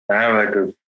 Yeah, I have like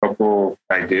a couple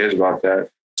ideas about that.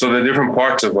 So the different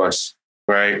parts of us,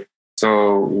 right?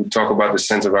 So we talk about the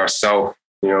sense of ourself.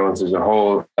 There's a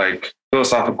whole like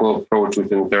philosophical approach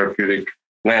within the therapeutic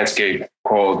landscape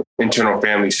called internal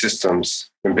family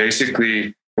systems. And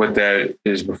basically what that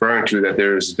is referring to, that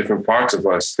there's different parts of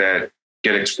us that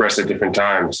get expressed at different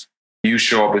times. You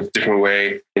show up a different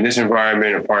way in this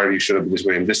environment, a part of you showed up this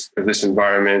way in this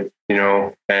environment,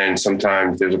 and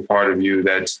sometimes there's a part of you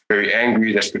that's very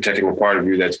angry, that's protecting a part of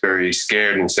you that's very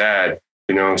scared and sad,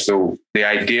 so the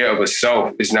idea of a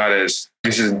self is not as,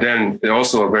 this is then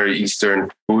also a very Eastern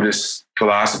Buddhist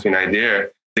philosophy and idea.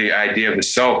 The idea of the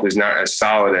self is not as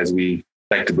solid as we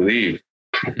like to believe.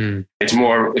 Mm-hmm. It's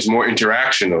more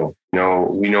interactional.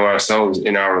 We know ourselves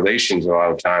in our relations a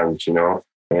lot of times,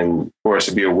 and for us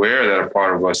to be aware that a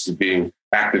part of us is being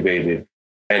activated,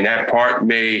 and that part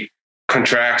may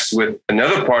contrast with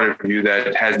another part of you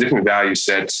that has different value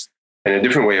sets and a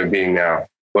different way of being now.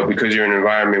 But because you're in an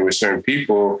environment with certain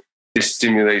people, this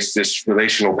stimulates this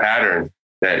relational pattern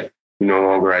that you no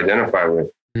longer identify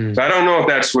with. Mm. So I don't know if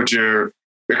that's what you're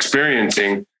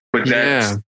experiencing, but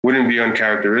that wouldn't be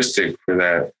uncharacteristic for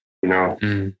that,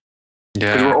 Mm.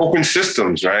 Yeah. Because we're open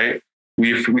systems, right?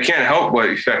 We can't help but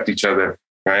affect each other,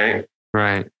 right?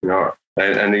 Right.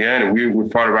 And again, we're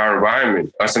part of our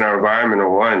environment. Us and our environment are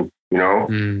one,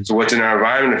 Mm. So what's in our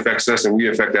environment affects us, and we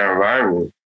affect our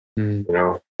environment,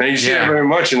 And you see that very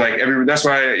much. And like that's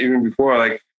why even before,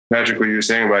 like Patrick, what you were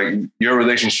saying, like your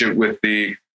relationship with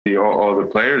all the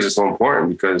players is so important,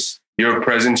 because your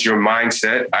presence, your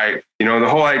mindset, the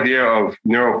whole idea of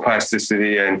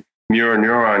neuroplasticity and mirror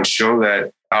neurons show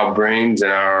that our brains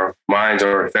and our minds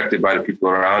are affected by the people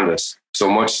around us, so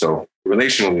much so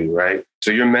relationally, right?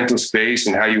 So your mental space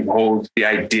and how you hold the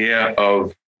idea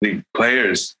of the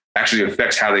players actually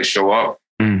affects how they show up.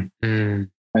 Mm.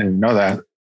 I didn't know that.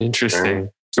 Interesting.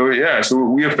 So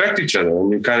we affect each other, and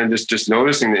you're kind of just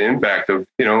noticing the impact of,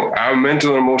 our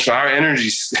mental and emotional, our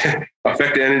energies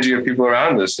affect the energy of people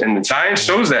around us. And the science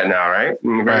shows that now, right?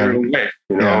 In a very real way,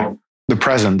 The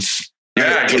presence.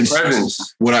 Yeah, the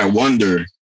presence. What I wonder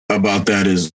about that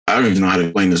is, I don't even know how to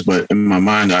explain this, but in my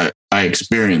mind, I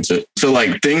experience it. So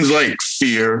like things like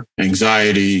fear,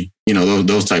 anxiety,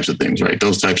 those types of things, right?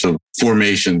 Those types of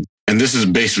formations. And this is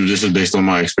based on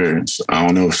my experience. I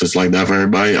don't know if it's like that for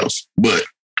everybody else, but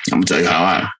I'm gonna tell you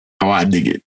how I dig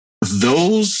it.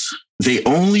 Those, they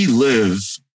only live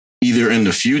either in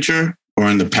the future or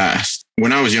in the past.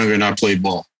 When I was younger and I played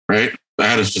ball, right? I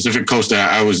had a specific coach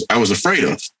that I was afraid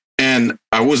of, and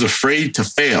I was afraid to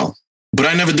fail. But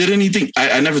I never did anything.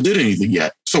 I never did anything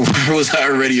yet. So why was I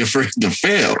already afraid to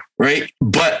fail, right?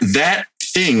 But that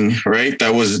thing, right,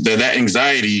 that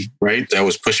anxiety, right, that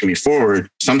was pushing me forward,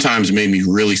 sometimes made me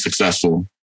really successful,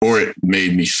 or it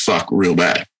made me suck real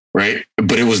bad, right?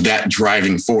 But it was that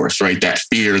driving force, right? That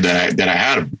fear that I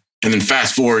had. And then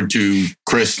fast forward to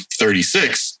Chris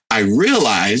 36, I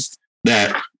realized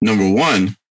that, number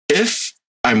one, if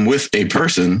I'm with a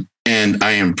person and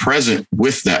I am present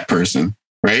with that person,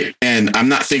 right, and I'm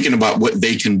not thinking about what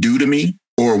they can do to me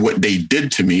or what they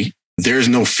did to me, there's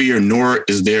no fear, nor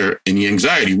is there any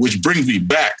anxiety, which brings me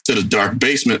back to the dark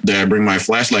basement that I bring my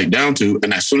flashlight down to.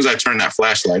 And as soon as I turn that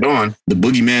flashlight on, the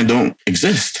boogeyman don't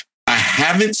exist. I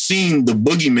haven't seen the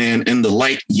boogeyman in the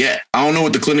light yet. I don't know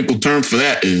what the clinical term for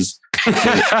that is.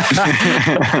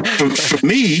 for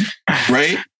me,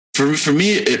 right, For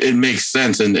me, it makes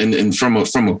sense. And from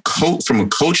a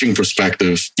coaching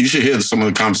perspective, you should hear some of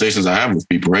the conversations I have with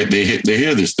people, right? They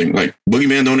hear this thing like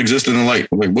boogeyman don't exist in the light.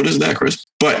 I'm like, what is that, Chris?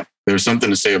 But there's something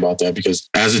to say about that, because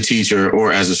as a teacher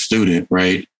or as a student,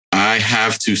 right, I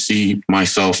have to see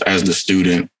myself as the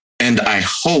student. And I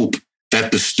hope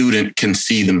that the student can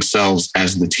see themselves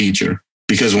as the teacher.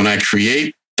 Because when I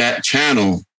create that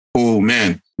channel, oh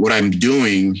man, what I'm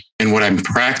doing and what I'm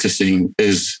practicing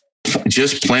is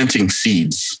just planting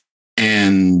seeds.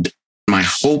 And my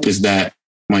hope is that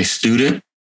my student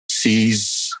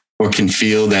sees or can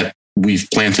feel that we've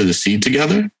planted a seed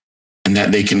together and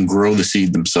that they can grow the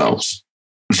seed themselves.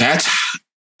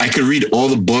 I could read all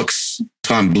the books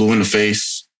till I'm blue in the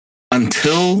face.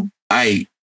 Until I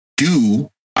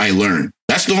do, I learn.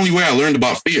 That's the only way I learned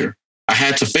about fear. I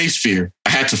had to face fear. I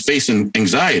had to face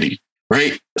anxiety,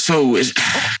 right? So,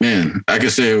 man, I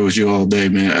could say it was you all day,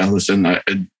 man, Allison.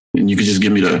 And you could just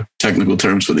give me the technical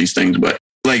terms for these things, but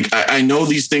like I know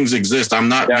these things exist. I'm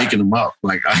not making them up.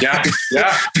 Like yeah,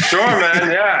 sure,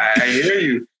 man. Yeah, I hear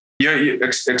you. Your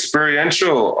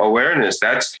experiential awareness.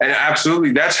 That's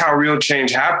how real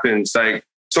change happens. Like,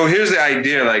 so here's the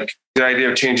idea. Like the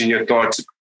idea of changing your thoughts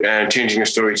and changing your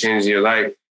story, changing your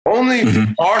life. Only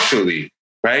partially,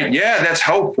 right? Yeah, that's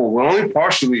helpful, but only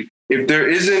partially. If there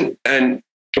isn't a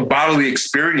bodily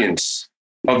experience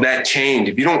of that change,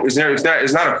 if you don't, it's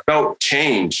not a felt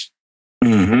change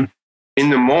in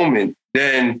the moment,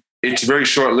 then it's very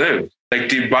short-lived. Like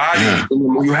the body,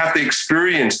 you have to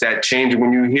experience that change.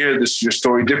 When you hear your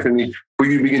story differently, or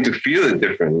you begin to feel it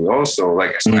differently also.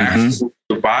 Like, so accessing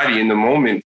the body in the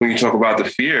moment, when you talk about the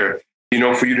fear,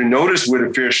 for you to notice where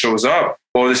the fear shows up,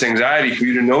 or this anxiety, for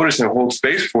you to notice and hold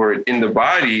space for it in the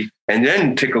body, and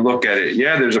then take a look at it.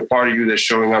 Yeah, there's a part of you that's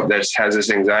showing up that has this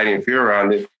anxiety and fear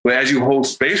around it. But as you hold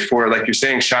space for it, like you're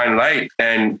saying, shine light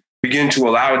and begin to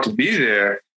allow it to be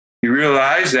there, you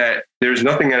realize that there's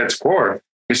nothing at its core.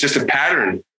 It's just a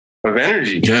pattern of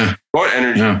energy. Yeah. What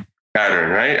energy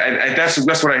pattern, right?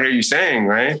 That's what I hear you saying,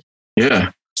 right?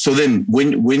 Yeah. So then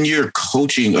when you're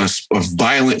coaching a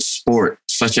violent sport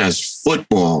such as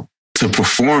football to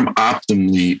perform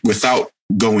optimally without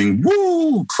going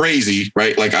woo crazy,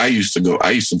 right? Like I used to go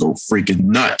freaking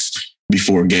nuts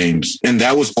before games. And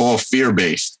that was all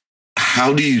fear-based.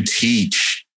 How do you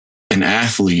teach an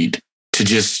athlete to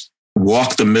just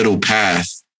walk the middle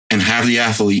path and have the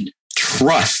athlete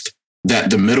trust that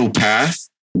the middle path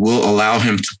will allow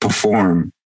him to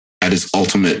perform at his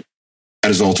ultimate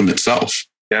self?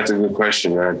 That's a good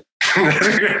question, man. You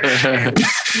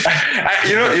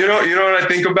know what I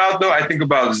think about though? I think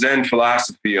about Zen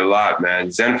philosophy a lot,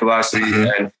 man. Zen philosophy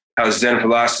and how Zen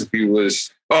philosophy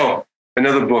was. Oh,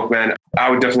 another book, man. I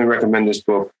would definitely recommend this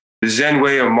book, The Zen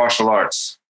Way of Martial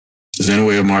Arts. Zen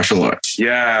Way of Martial Arts.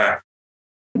 Yeah.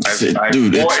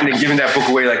 I've bought and given that book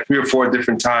away like 3 or 4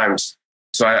 different times.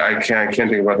 So I can't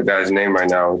think about the guy's name right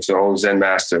now. It's an old Zen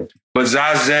master. But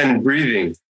Zazen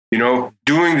breathing,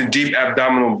 doing the deep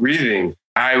abdominal breathing.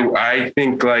 I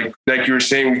think like you were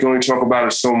saying, we can only talk about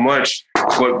it so much,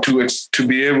 but to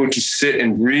be able to sit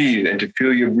and breathe and to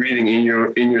feel your breathing in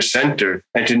your center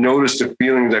and to notice the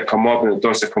feelings that come up and the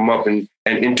thoughts that come up and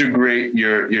integrate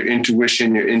your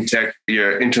intuition, your intellect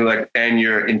and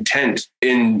your intent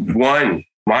in one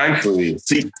mindfully.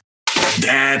 See,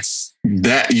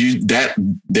 there you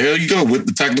go with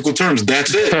the technical terms.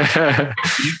 That's it.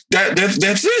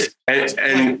 That's it.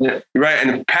 And right.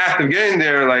 And the path of getting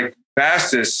there, like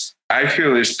fastest, I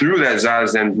feel, is through that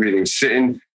Zazen breathing,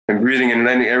 sitting and breathing and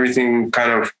letting everything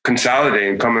kind of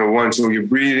consolidate and come in one. So your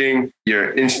breathing,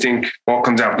 your instinct, all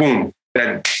comes out, boom.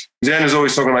 That Zen is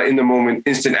always talking about in the moment,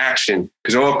 instant action,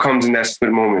 because it all comes in that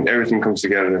split moment. Everything comes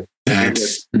together.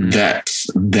 That's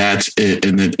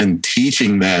it. And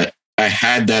teaching that, I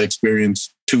had that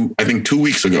experience 2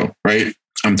 weeks ago, right?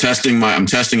 I'm testing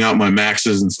out my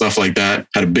maxes and stuff like that.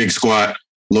 Had a big squat,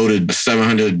 loaded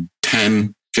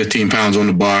 710, 15 pounds on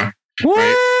the bar. Woo!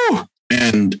 Right?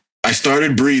 And I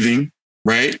started breathing,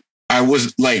 right? I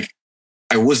was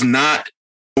not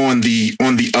on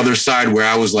the other side where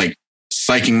I was like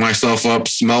psyching myself up,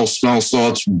 smell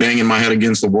salts, banging my head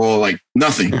against the wall, like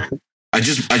nothing. I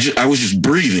was just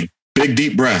breathing, big,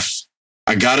 deep breaths.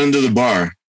 I got into the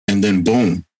bar and then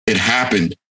boom, it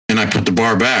happened. And I put the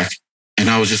bar back and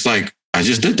I was just like, I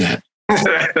just did that.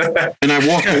 And I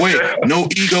walked away. No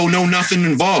ego, no nothing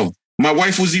involved. My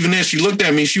wife was even there. She looked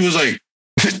at me. She was like,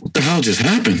 what the hell just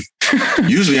happened?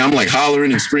 Usually I'm like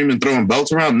hollering and screaming, throwing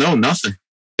belts around. No, nothing.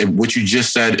 And what you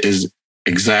just said is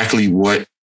exactly what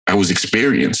I was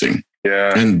experiencing.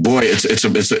 Yeah. And boy,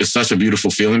 it's such a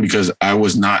beautiful feeling because I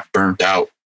was not burnt out.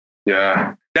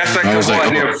 Yeah. That's like the whole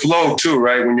idea of flow too,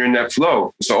 right? When you're in that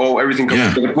flow. So everything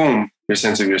comes together, boom, your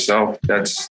sense of yourself.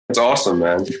 That's awesome,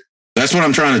 man. That's what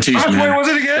I'm trying to teach, man. How much was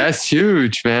it again? That's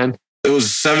huge, man. It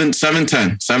was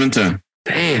 710.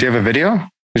 Damn. Do you have a video?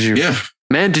 Yeah.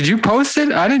 Man, did you post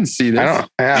it? I didn't see this.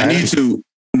 I need to.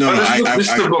 No, this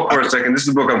is the book for a second. This is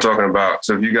the book I'm talking about.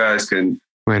 So if you guys can.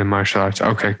 Way to martial arts.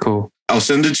 Okay, cool. I'll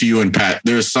send it to you and Pat.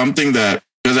 There's something that,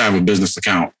 because I have a business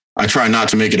account, I try not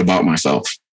to make it about myself.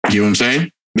 You know what I'm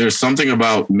saying? There's something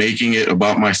about making it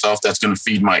about myself that's going to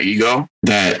feed my ego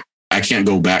that I can't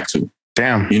go back to.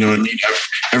 Damn. You know what I mean?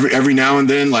 Every now and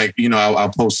then, like, you know, I'll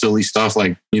post silly stuff,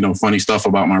 like, you know, funny stuff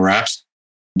about my raps.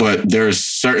 But there's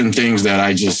certain things that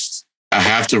I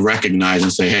have to recognize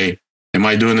and say, hey, am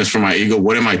I doing this for my ego?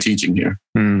 What am I teaching here?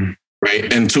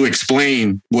 Right. And to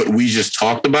explain what we just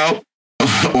talked about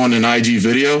on an IG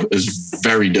video is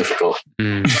very difficult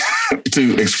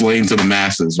to explain to the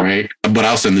masses. Right. But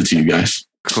I'll send it to you guys.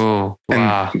 Cool.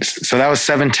 Wow. And so that was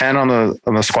 710 on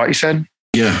the squat, you said?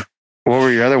 Yeah. What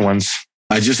were your other ones?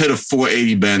 I just hit a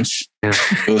 480 bench. Yeah.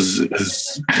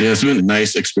 It's been a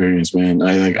nice experience, man.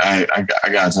 I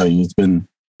gotta tell you, it's been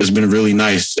really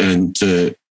nice, and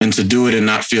to do it and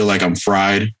not feel like I'm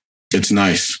fried. It's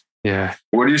nice. Yeah.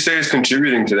 What do you say is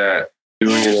contributing to that?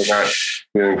 Doing it and not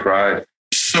feeling fried.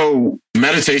 So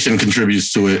meditation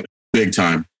contributes to it big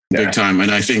time.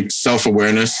 And I think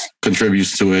self-awareness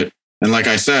contributes to it. And like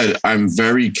I said, I'm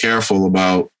very careful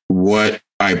about what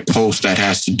I post that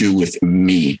has to do with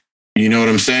me. You know what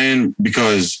I'm saying?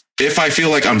 Because if I feel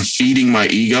like I'm feeding my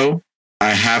ego, I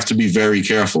have to be very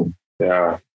careful.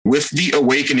 Yeah. With the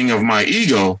awakening of my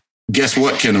ego, guess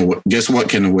what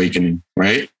can awakening,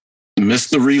 right?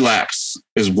 Mr. Relapse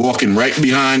is walking right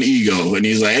behind ego. And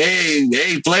he's like, hey,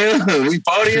 player, we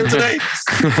partying today?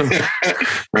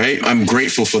 Right? I'm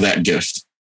grateful for that gift.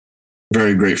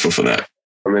 Very grateful for that.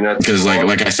 I mean, that's because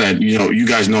like I said, you know, you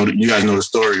guys know the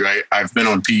story, right? I've been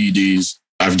on PEDs.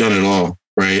 I've done it all,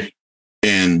 right?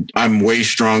 And I'm way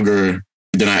stronger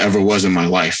than I ever was in my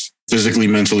life, physically,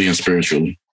 mentally, and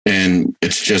spiritually. And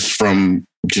it's just from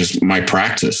just my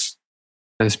practice.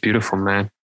 That's beautiful, man.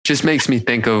 Just makes me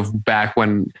think of back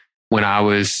when I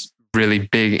was really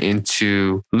big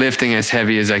into lifting as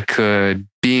heavy as I could,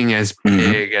 being as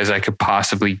big as I could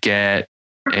possibly get,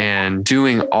 and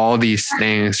doing all these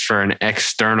things for an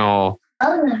external,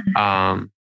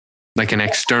 like an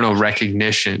external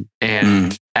recognition.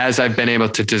 And as I've been able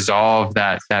to dissolve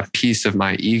that piece of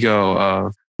my ego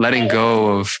of letting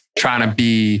go of trying to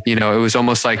be, you know, it was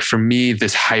almost like for me,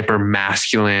 this hyper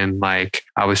masculine, like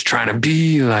I was trying to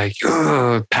be like,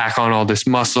 pack on all this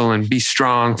muscle and be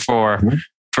strong for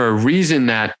a reason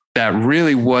that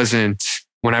really wasn't,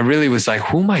 when I really was like,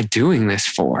 who am I doing this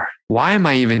for? Why am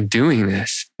I even doing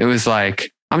this? It was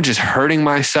like, I'm just hurting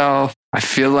myself. I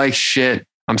feel like shit.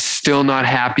 I'm still not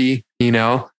happy, you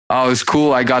know? Oh, it was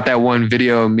cool. I got that one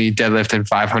video of me deadlifting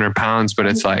 500 pounds, but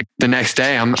it's like the next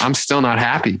day I'm still not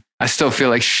happy. I still feel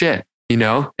like shit, you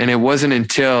know? And it wasn't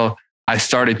until I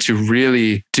started to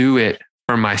really do it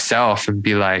for myself and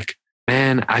be like,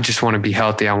 man, I just want to be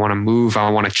healthy. I want to move. I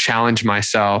want to challenge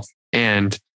myself.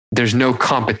 And there's no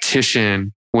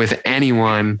competition with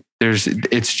anyone.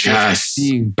 It's just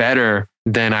being better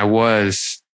than I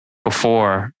was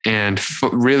before and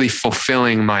really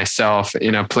fulfilling myself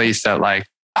in a place that like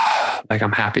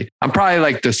I'm happy. I'm probably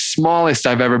like the smallest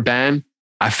I've ever been.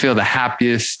 I feel the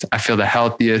happiest. I feel the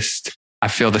healthiest. I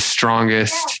feel the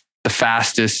strongest, the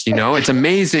fastest, you know? It's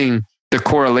amazing the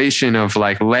correlation of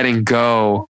like letting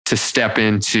go to step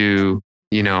into,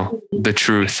 you know, the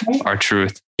truth, our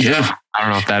truth. Yeah. I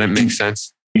don't know if that makes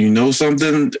sense. You know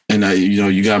something? And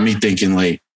you got me thinking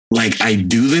like I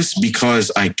do this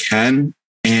because I can.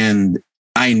 And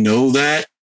I know that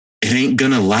it ain't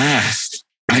gonna last.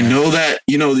 I know that,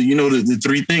 you know, the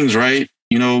three things, right?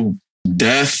 You know,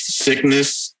 death,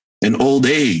 sickness, and old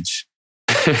age.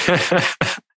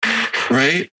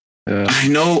 Right? Yeah. I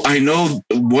know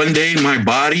one day my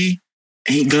body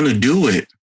ain't gonna do it.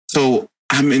 So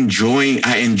I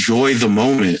enjoy the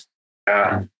moment.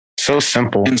 Yeah. So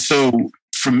simple. And so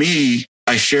for me,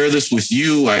 I share this with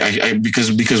you.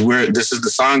 Because this is the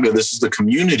Sangha, this is the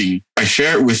community. I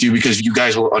share it with you because you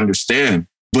guys will understand.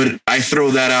 But I throw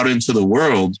that out into the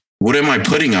world. What am I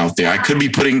putting out there? I could be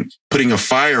putting a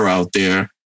fire out there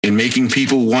and making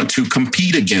people want to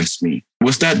compete against me.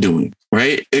 What's that doing?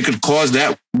 Right? It could cause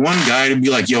that one guy to be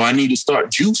like, yo, I need to start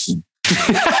juicing.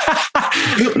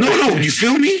 No, you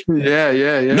feel me?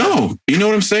 Yeah. No, you know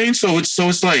what I'm saying? So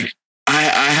it's like,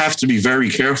 I have to be very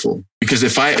careful because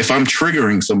if I'm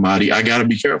triggering somebody, I got to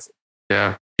be careful.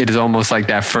 Yeah. It is almost like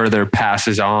that further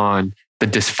passes on the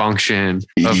dysfunction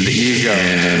of the ego.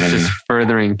 It's just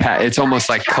furthering. It's almost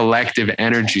like collective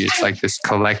energy. It's like this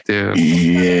collective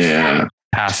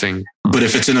passing. But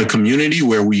if it's in a community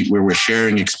where we're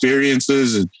sharing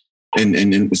experiences and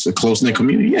it's a close knit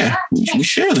community, we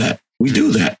share that. We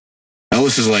do that.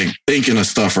 Ellis is like thinking of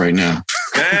stuff right now.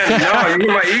 Man, no, you get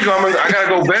my ego. I gotta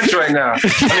go bench right now. I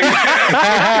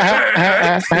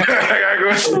gotta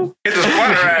go hit the squat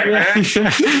rack, man.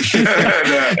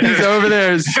 He's over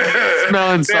there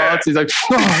smelling salts. He's like,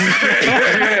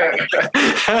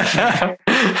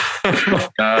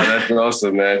 that's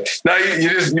awesome, man. Now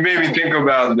you made me think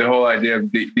about the whole idea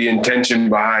of the intention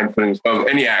behind of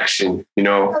any action. You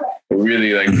know,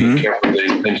 really like being careful of the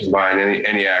intention behind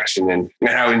any action, and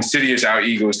how insidious our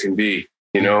egos can be.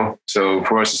 You know, so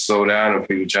for us to slow down and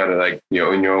for you to try to, like, you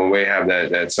know, in your own way, have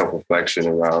that self-reflection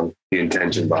around the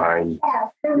intention behind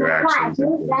your actions.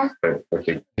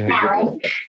 Okay. Yeah,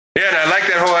 and I like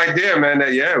that whole idea, man. That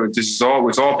it's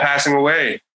all passing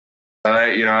away.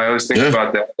 I always think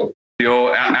about that. The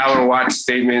old Alan Watts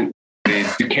statement: "The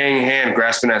decaying hand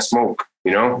grasping at smoke."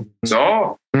 You know, it's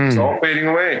all fading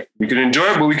away. We can enjoy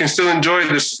it, but we can still enjoy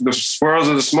the swirls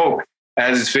of the smoke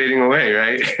as it's fading away,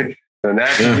 right? And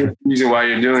that's the reason why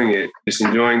you're doing it. Just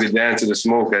enjoying the dance of the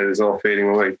smoke as it's all fading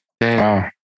away. Wow.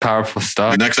 Powerful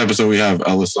stuff. The next episode we have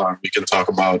Ellis on. We can talk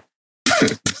about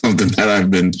something that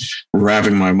I've been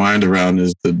wrapping my mind around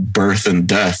is the birth and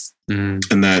death.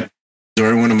 And that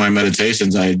during one of my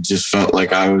meditations, I just felt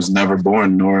like I was never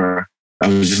born, I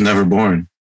was just never born.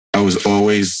 I was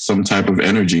always some type of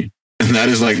energy. And that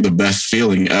is like the best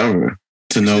feeling ever,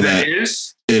 to know that it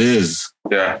is. It is.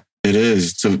 Yeah. It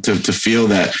is to feel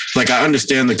that. Like, I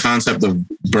understand the concept of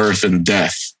birth and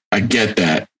death. I get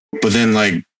that. But then,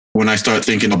 like, when I start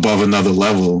thinking above another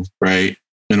level, right?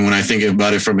 And when I think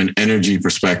about it from an energy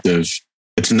perspective,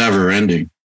 it's never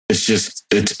ending. It's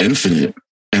infinite.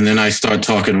 And then I start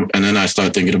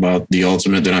thinking about the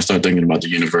ultimate. Then I start thinking about the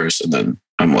universe. And then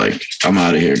I'm like, I'm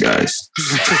out of here, guys.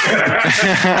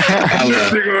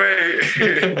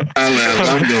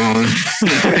 I'm gone.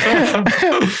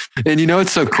 And you know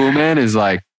what's so cool, man, is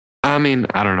like, I mean,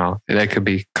 I don't know, that could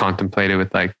be contemplated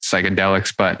with like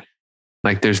psychedelics, but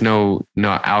like there's no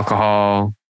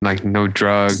alcohol, like no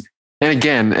drug. And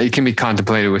again, it can be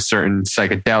contemplated with certain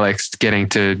psychedelics getting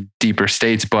to deeper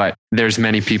states, but there's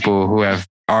many people who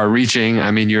are reaching,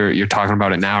 I mean, you're talking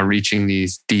about it now, reaching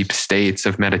these deep states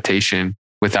of meditation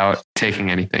without taking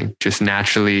anything, just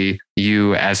naturally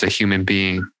you as a human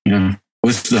being. Yeah.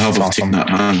 With the help of Thich Nhat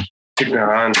Hanh. Thich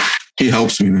Nhat Hanh. He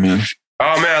helps me, man.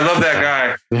 Oh man, I love that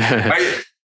guy.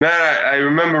 I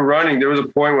remember running. There was a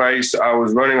point where I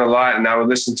was running a lot, and I would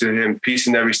listen to him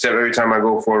piecing every step every time I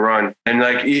go for a run. And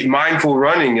like mindful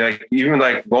running, like even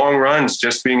like long runs,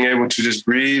 just being able to just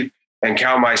breathe and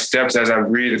count my steps as I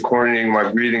breathe, coordinating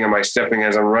my breathing and my stepping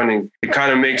as I'm running. It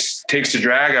kind of takes the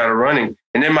drag out of running.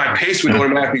 And then my pace would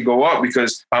automatically go up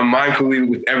because I'm mindfully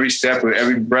with every step, with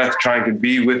every breath, trying to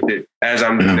be with it as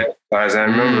I'm doing that. As I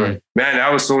remember, man,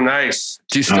 that was so nice.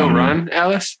 Do you still run,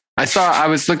 Ellis? I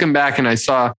was looking back and I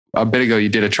saw a bit ago you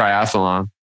did a triathlon.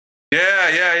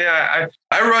 Yeah.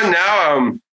 I run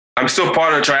now. I'm still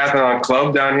part of a triathlon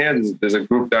club down here. There's a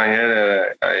group down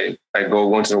here that I go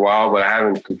once in a while, but I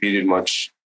haven't competed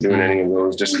much doing any of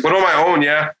those. Just but on my own,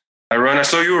 yeah. I run. I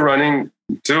saw you were running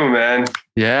too, man.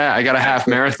 Yeah, I got a half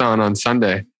marathon on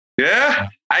Sunday. Yeah,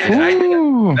 I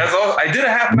did a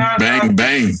half marathon.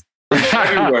 Bang. In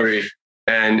February,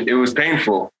 and it was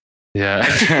painful. Yeah.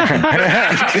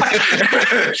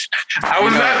 I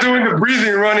was not doing the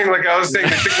breathing running like I was saying.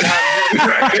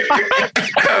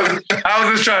 I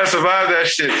was just trying to survive that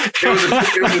shit.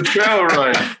 It was a trail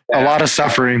run. A lot of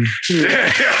suffering.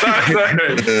 Yeah,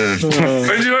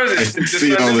 When's yours?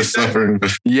 See all the suffering.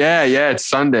 Yeah, it's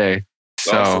Sunday.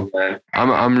 So awesome,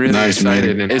 I'm really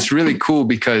excited. Man. And it's really cool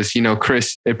because, you know,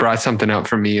 Chris, it brought something up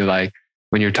for me, like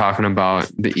when you're talking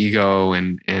about the ego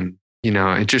and you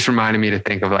know, it just reminded me to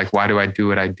think of like, why do I do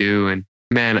what I do? And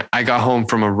man, I got home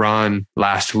from a run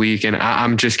last week and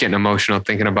I'm just getting emotional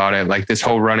thinking about it. Like this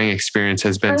whole running experience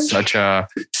has been such a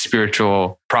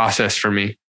spiritual process for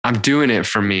me. I'm doing it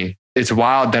for me. It's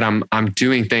wild that I'm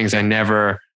doing things I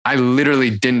literally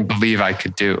didn't believe I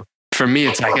could do. For me,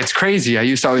 it's like, it's crazy. I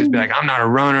used to always be like, I'm not a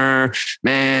runner,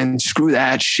 man, screw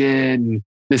that shit and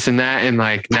this and that. And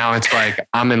like, now it's like,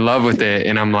 I'm in love with it.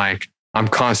 And I'm like, I'm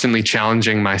constantly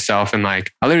challenging myself. And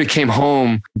like, I literally came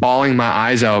home bawling my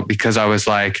eyes out because I was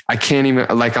like, I can't even,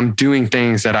 like, I'm doing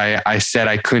things that I said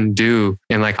I couldn't do.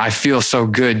 And like, I feel so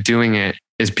good doing it.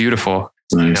 It's beautiful.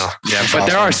 Nice. You know, yeah, but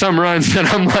there are some runs that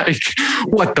I'm like,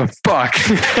 what the fuck?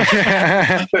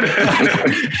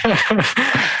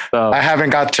 So, I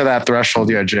haven't got to that threshold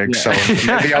yet, Jake. So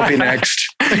maybe I'll be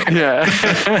next. yeah.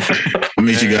 I'll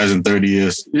meet you guys in 30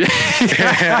 years. Yeah.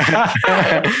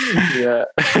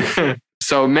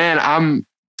 So, man, I'm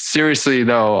seriously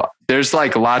though, there's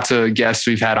like lots of guests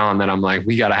we've had on that I'm like,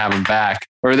 we got to have them back.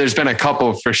 Or there's been a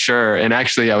couple for sure. And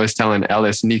actually, I was telling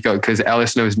Nico, because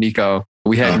Ellis knows Nico.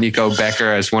 We had Nico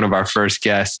Becker as one of our first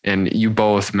guests. And you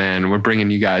both, man, we're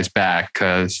bringing you guys back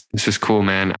because this is cool,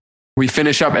 man. We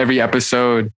finish up every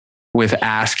episode with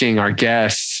asking our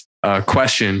guests a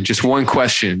question, just one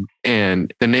question.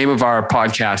 And the name of our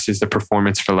podcast is the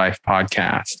Performance for Life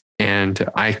podcast. And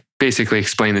I basically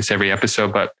explain this every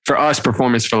episode, but for us,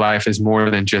 Performance for Life is more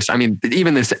than just, I mean,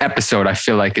 even this episode, I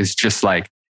feel like is just like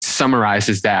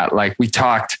summarizes that. Like we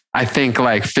talked, I think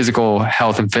like physical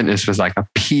health and fitness was like a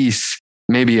piece,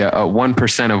 maybe a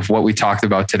 1% of what we talked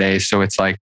about today. So it's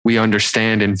like, we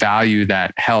understand and value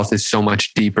that health is so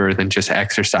much deeper than just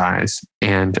exercise.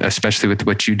 And especially with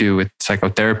what you do with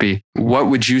psychotherapy, what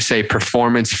would you say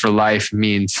performance for life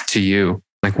means to you?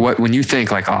 Like what, when you think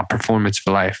like, oh, performance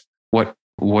for life,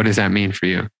 what does that mean for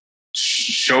you?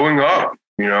 Showing up,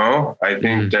 you know, I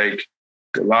think like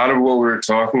a lot of what we're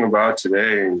talking about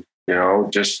today, you know,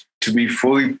 just to be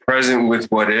fully present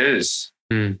with what is,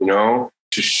 you know,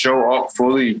 to show up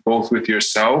fully, both with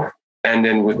yourself and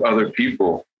then with other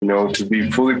people, you know, to be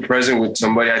fully present with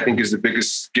somebody, I think is the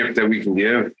biggest gift that we can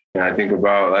give. And I think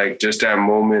about like just that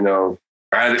moment of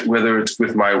whether it's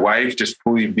with my wife, just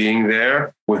fully being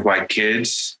there with my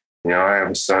kids. You know, I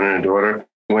have a son and a daughter.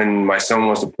 When my son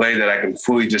wants to play, that I can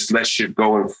fully just let shit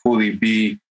go and fully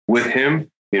be with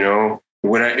him. You know,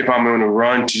 if I'm on a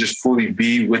run, to just fully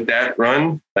be with that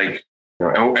run, like, you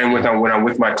know, and when I'm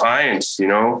with my clients, you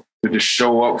know, to just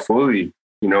show up fully.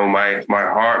 You know, my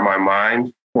heart, my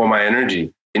mind, or my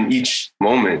energy in each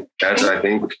moment. I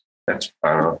don't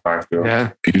know how I feel.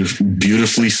 Yeah,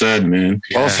 Beautifully said, man.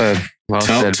 Well said. Well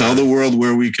said. Tell the world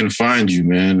where we can find you,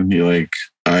 man. You like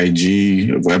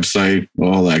IG, website,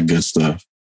 all that good stuff.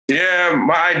 Yeah,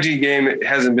 my IG game, it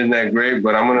hasn't been that great,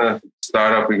 but I'm going to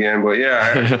start up again. But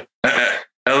yeah,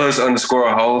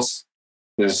 Ellis_Hulse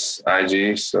is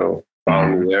IG. So follow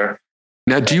me there.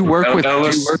 Now, do you work with,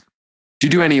 Ellis? do you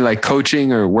do any like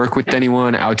coaching or work with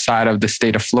anyone outside of the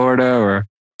state of Florida or?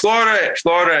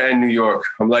 Florida and New York.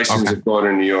 I'm licensed in Florida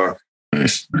and New York.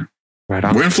 Nice. Right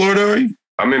on. Where in Florida are you?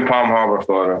 I'm in Palm Harbor,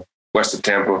 Florida, west of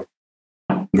Tampa.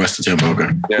 West of Tampa, okay.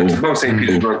 Yeah, Cool. it's about St.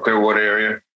 Petersburg, Clearwater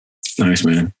area. Nice,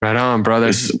 man. Right on, brother.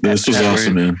 This was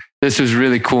awesome, man. This was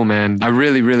really cool, man. I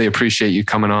really, really appreciate you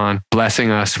coming on,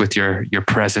 blessing us with your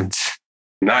presence.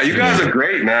 Nah, you guys are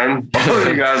great, man. All of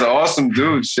you guys are awesome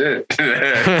dudes. Shit.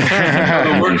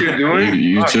 The work you're doing,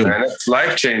 You too. man, it's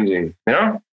life-changing. You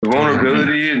know? The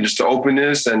vulnerability and just the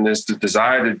openness and just the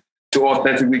desire to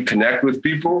authentically connect with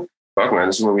people. Fuck, man,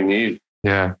 this is what we need.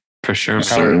 Yeah, for sure. I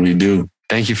certainly do.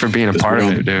 Thank you for being a part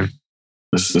of it, dude.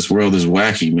 This world is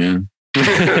wacky, man.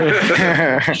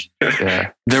 Yeah.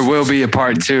 There will be a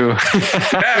part 2.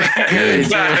 Yeah,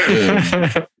 exactly.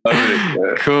 Yeah. Love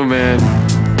it. Cool, man.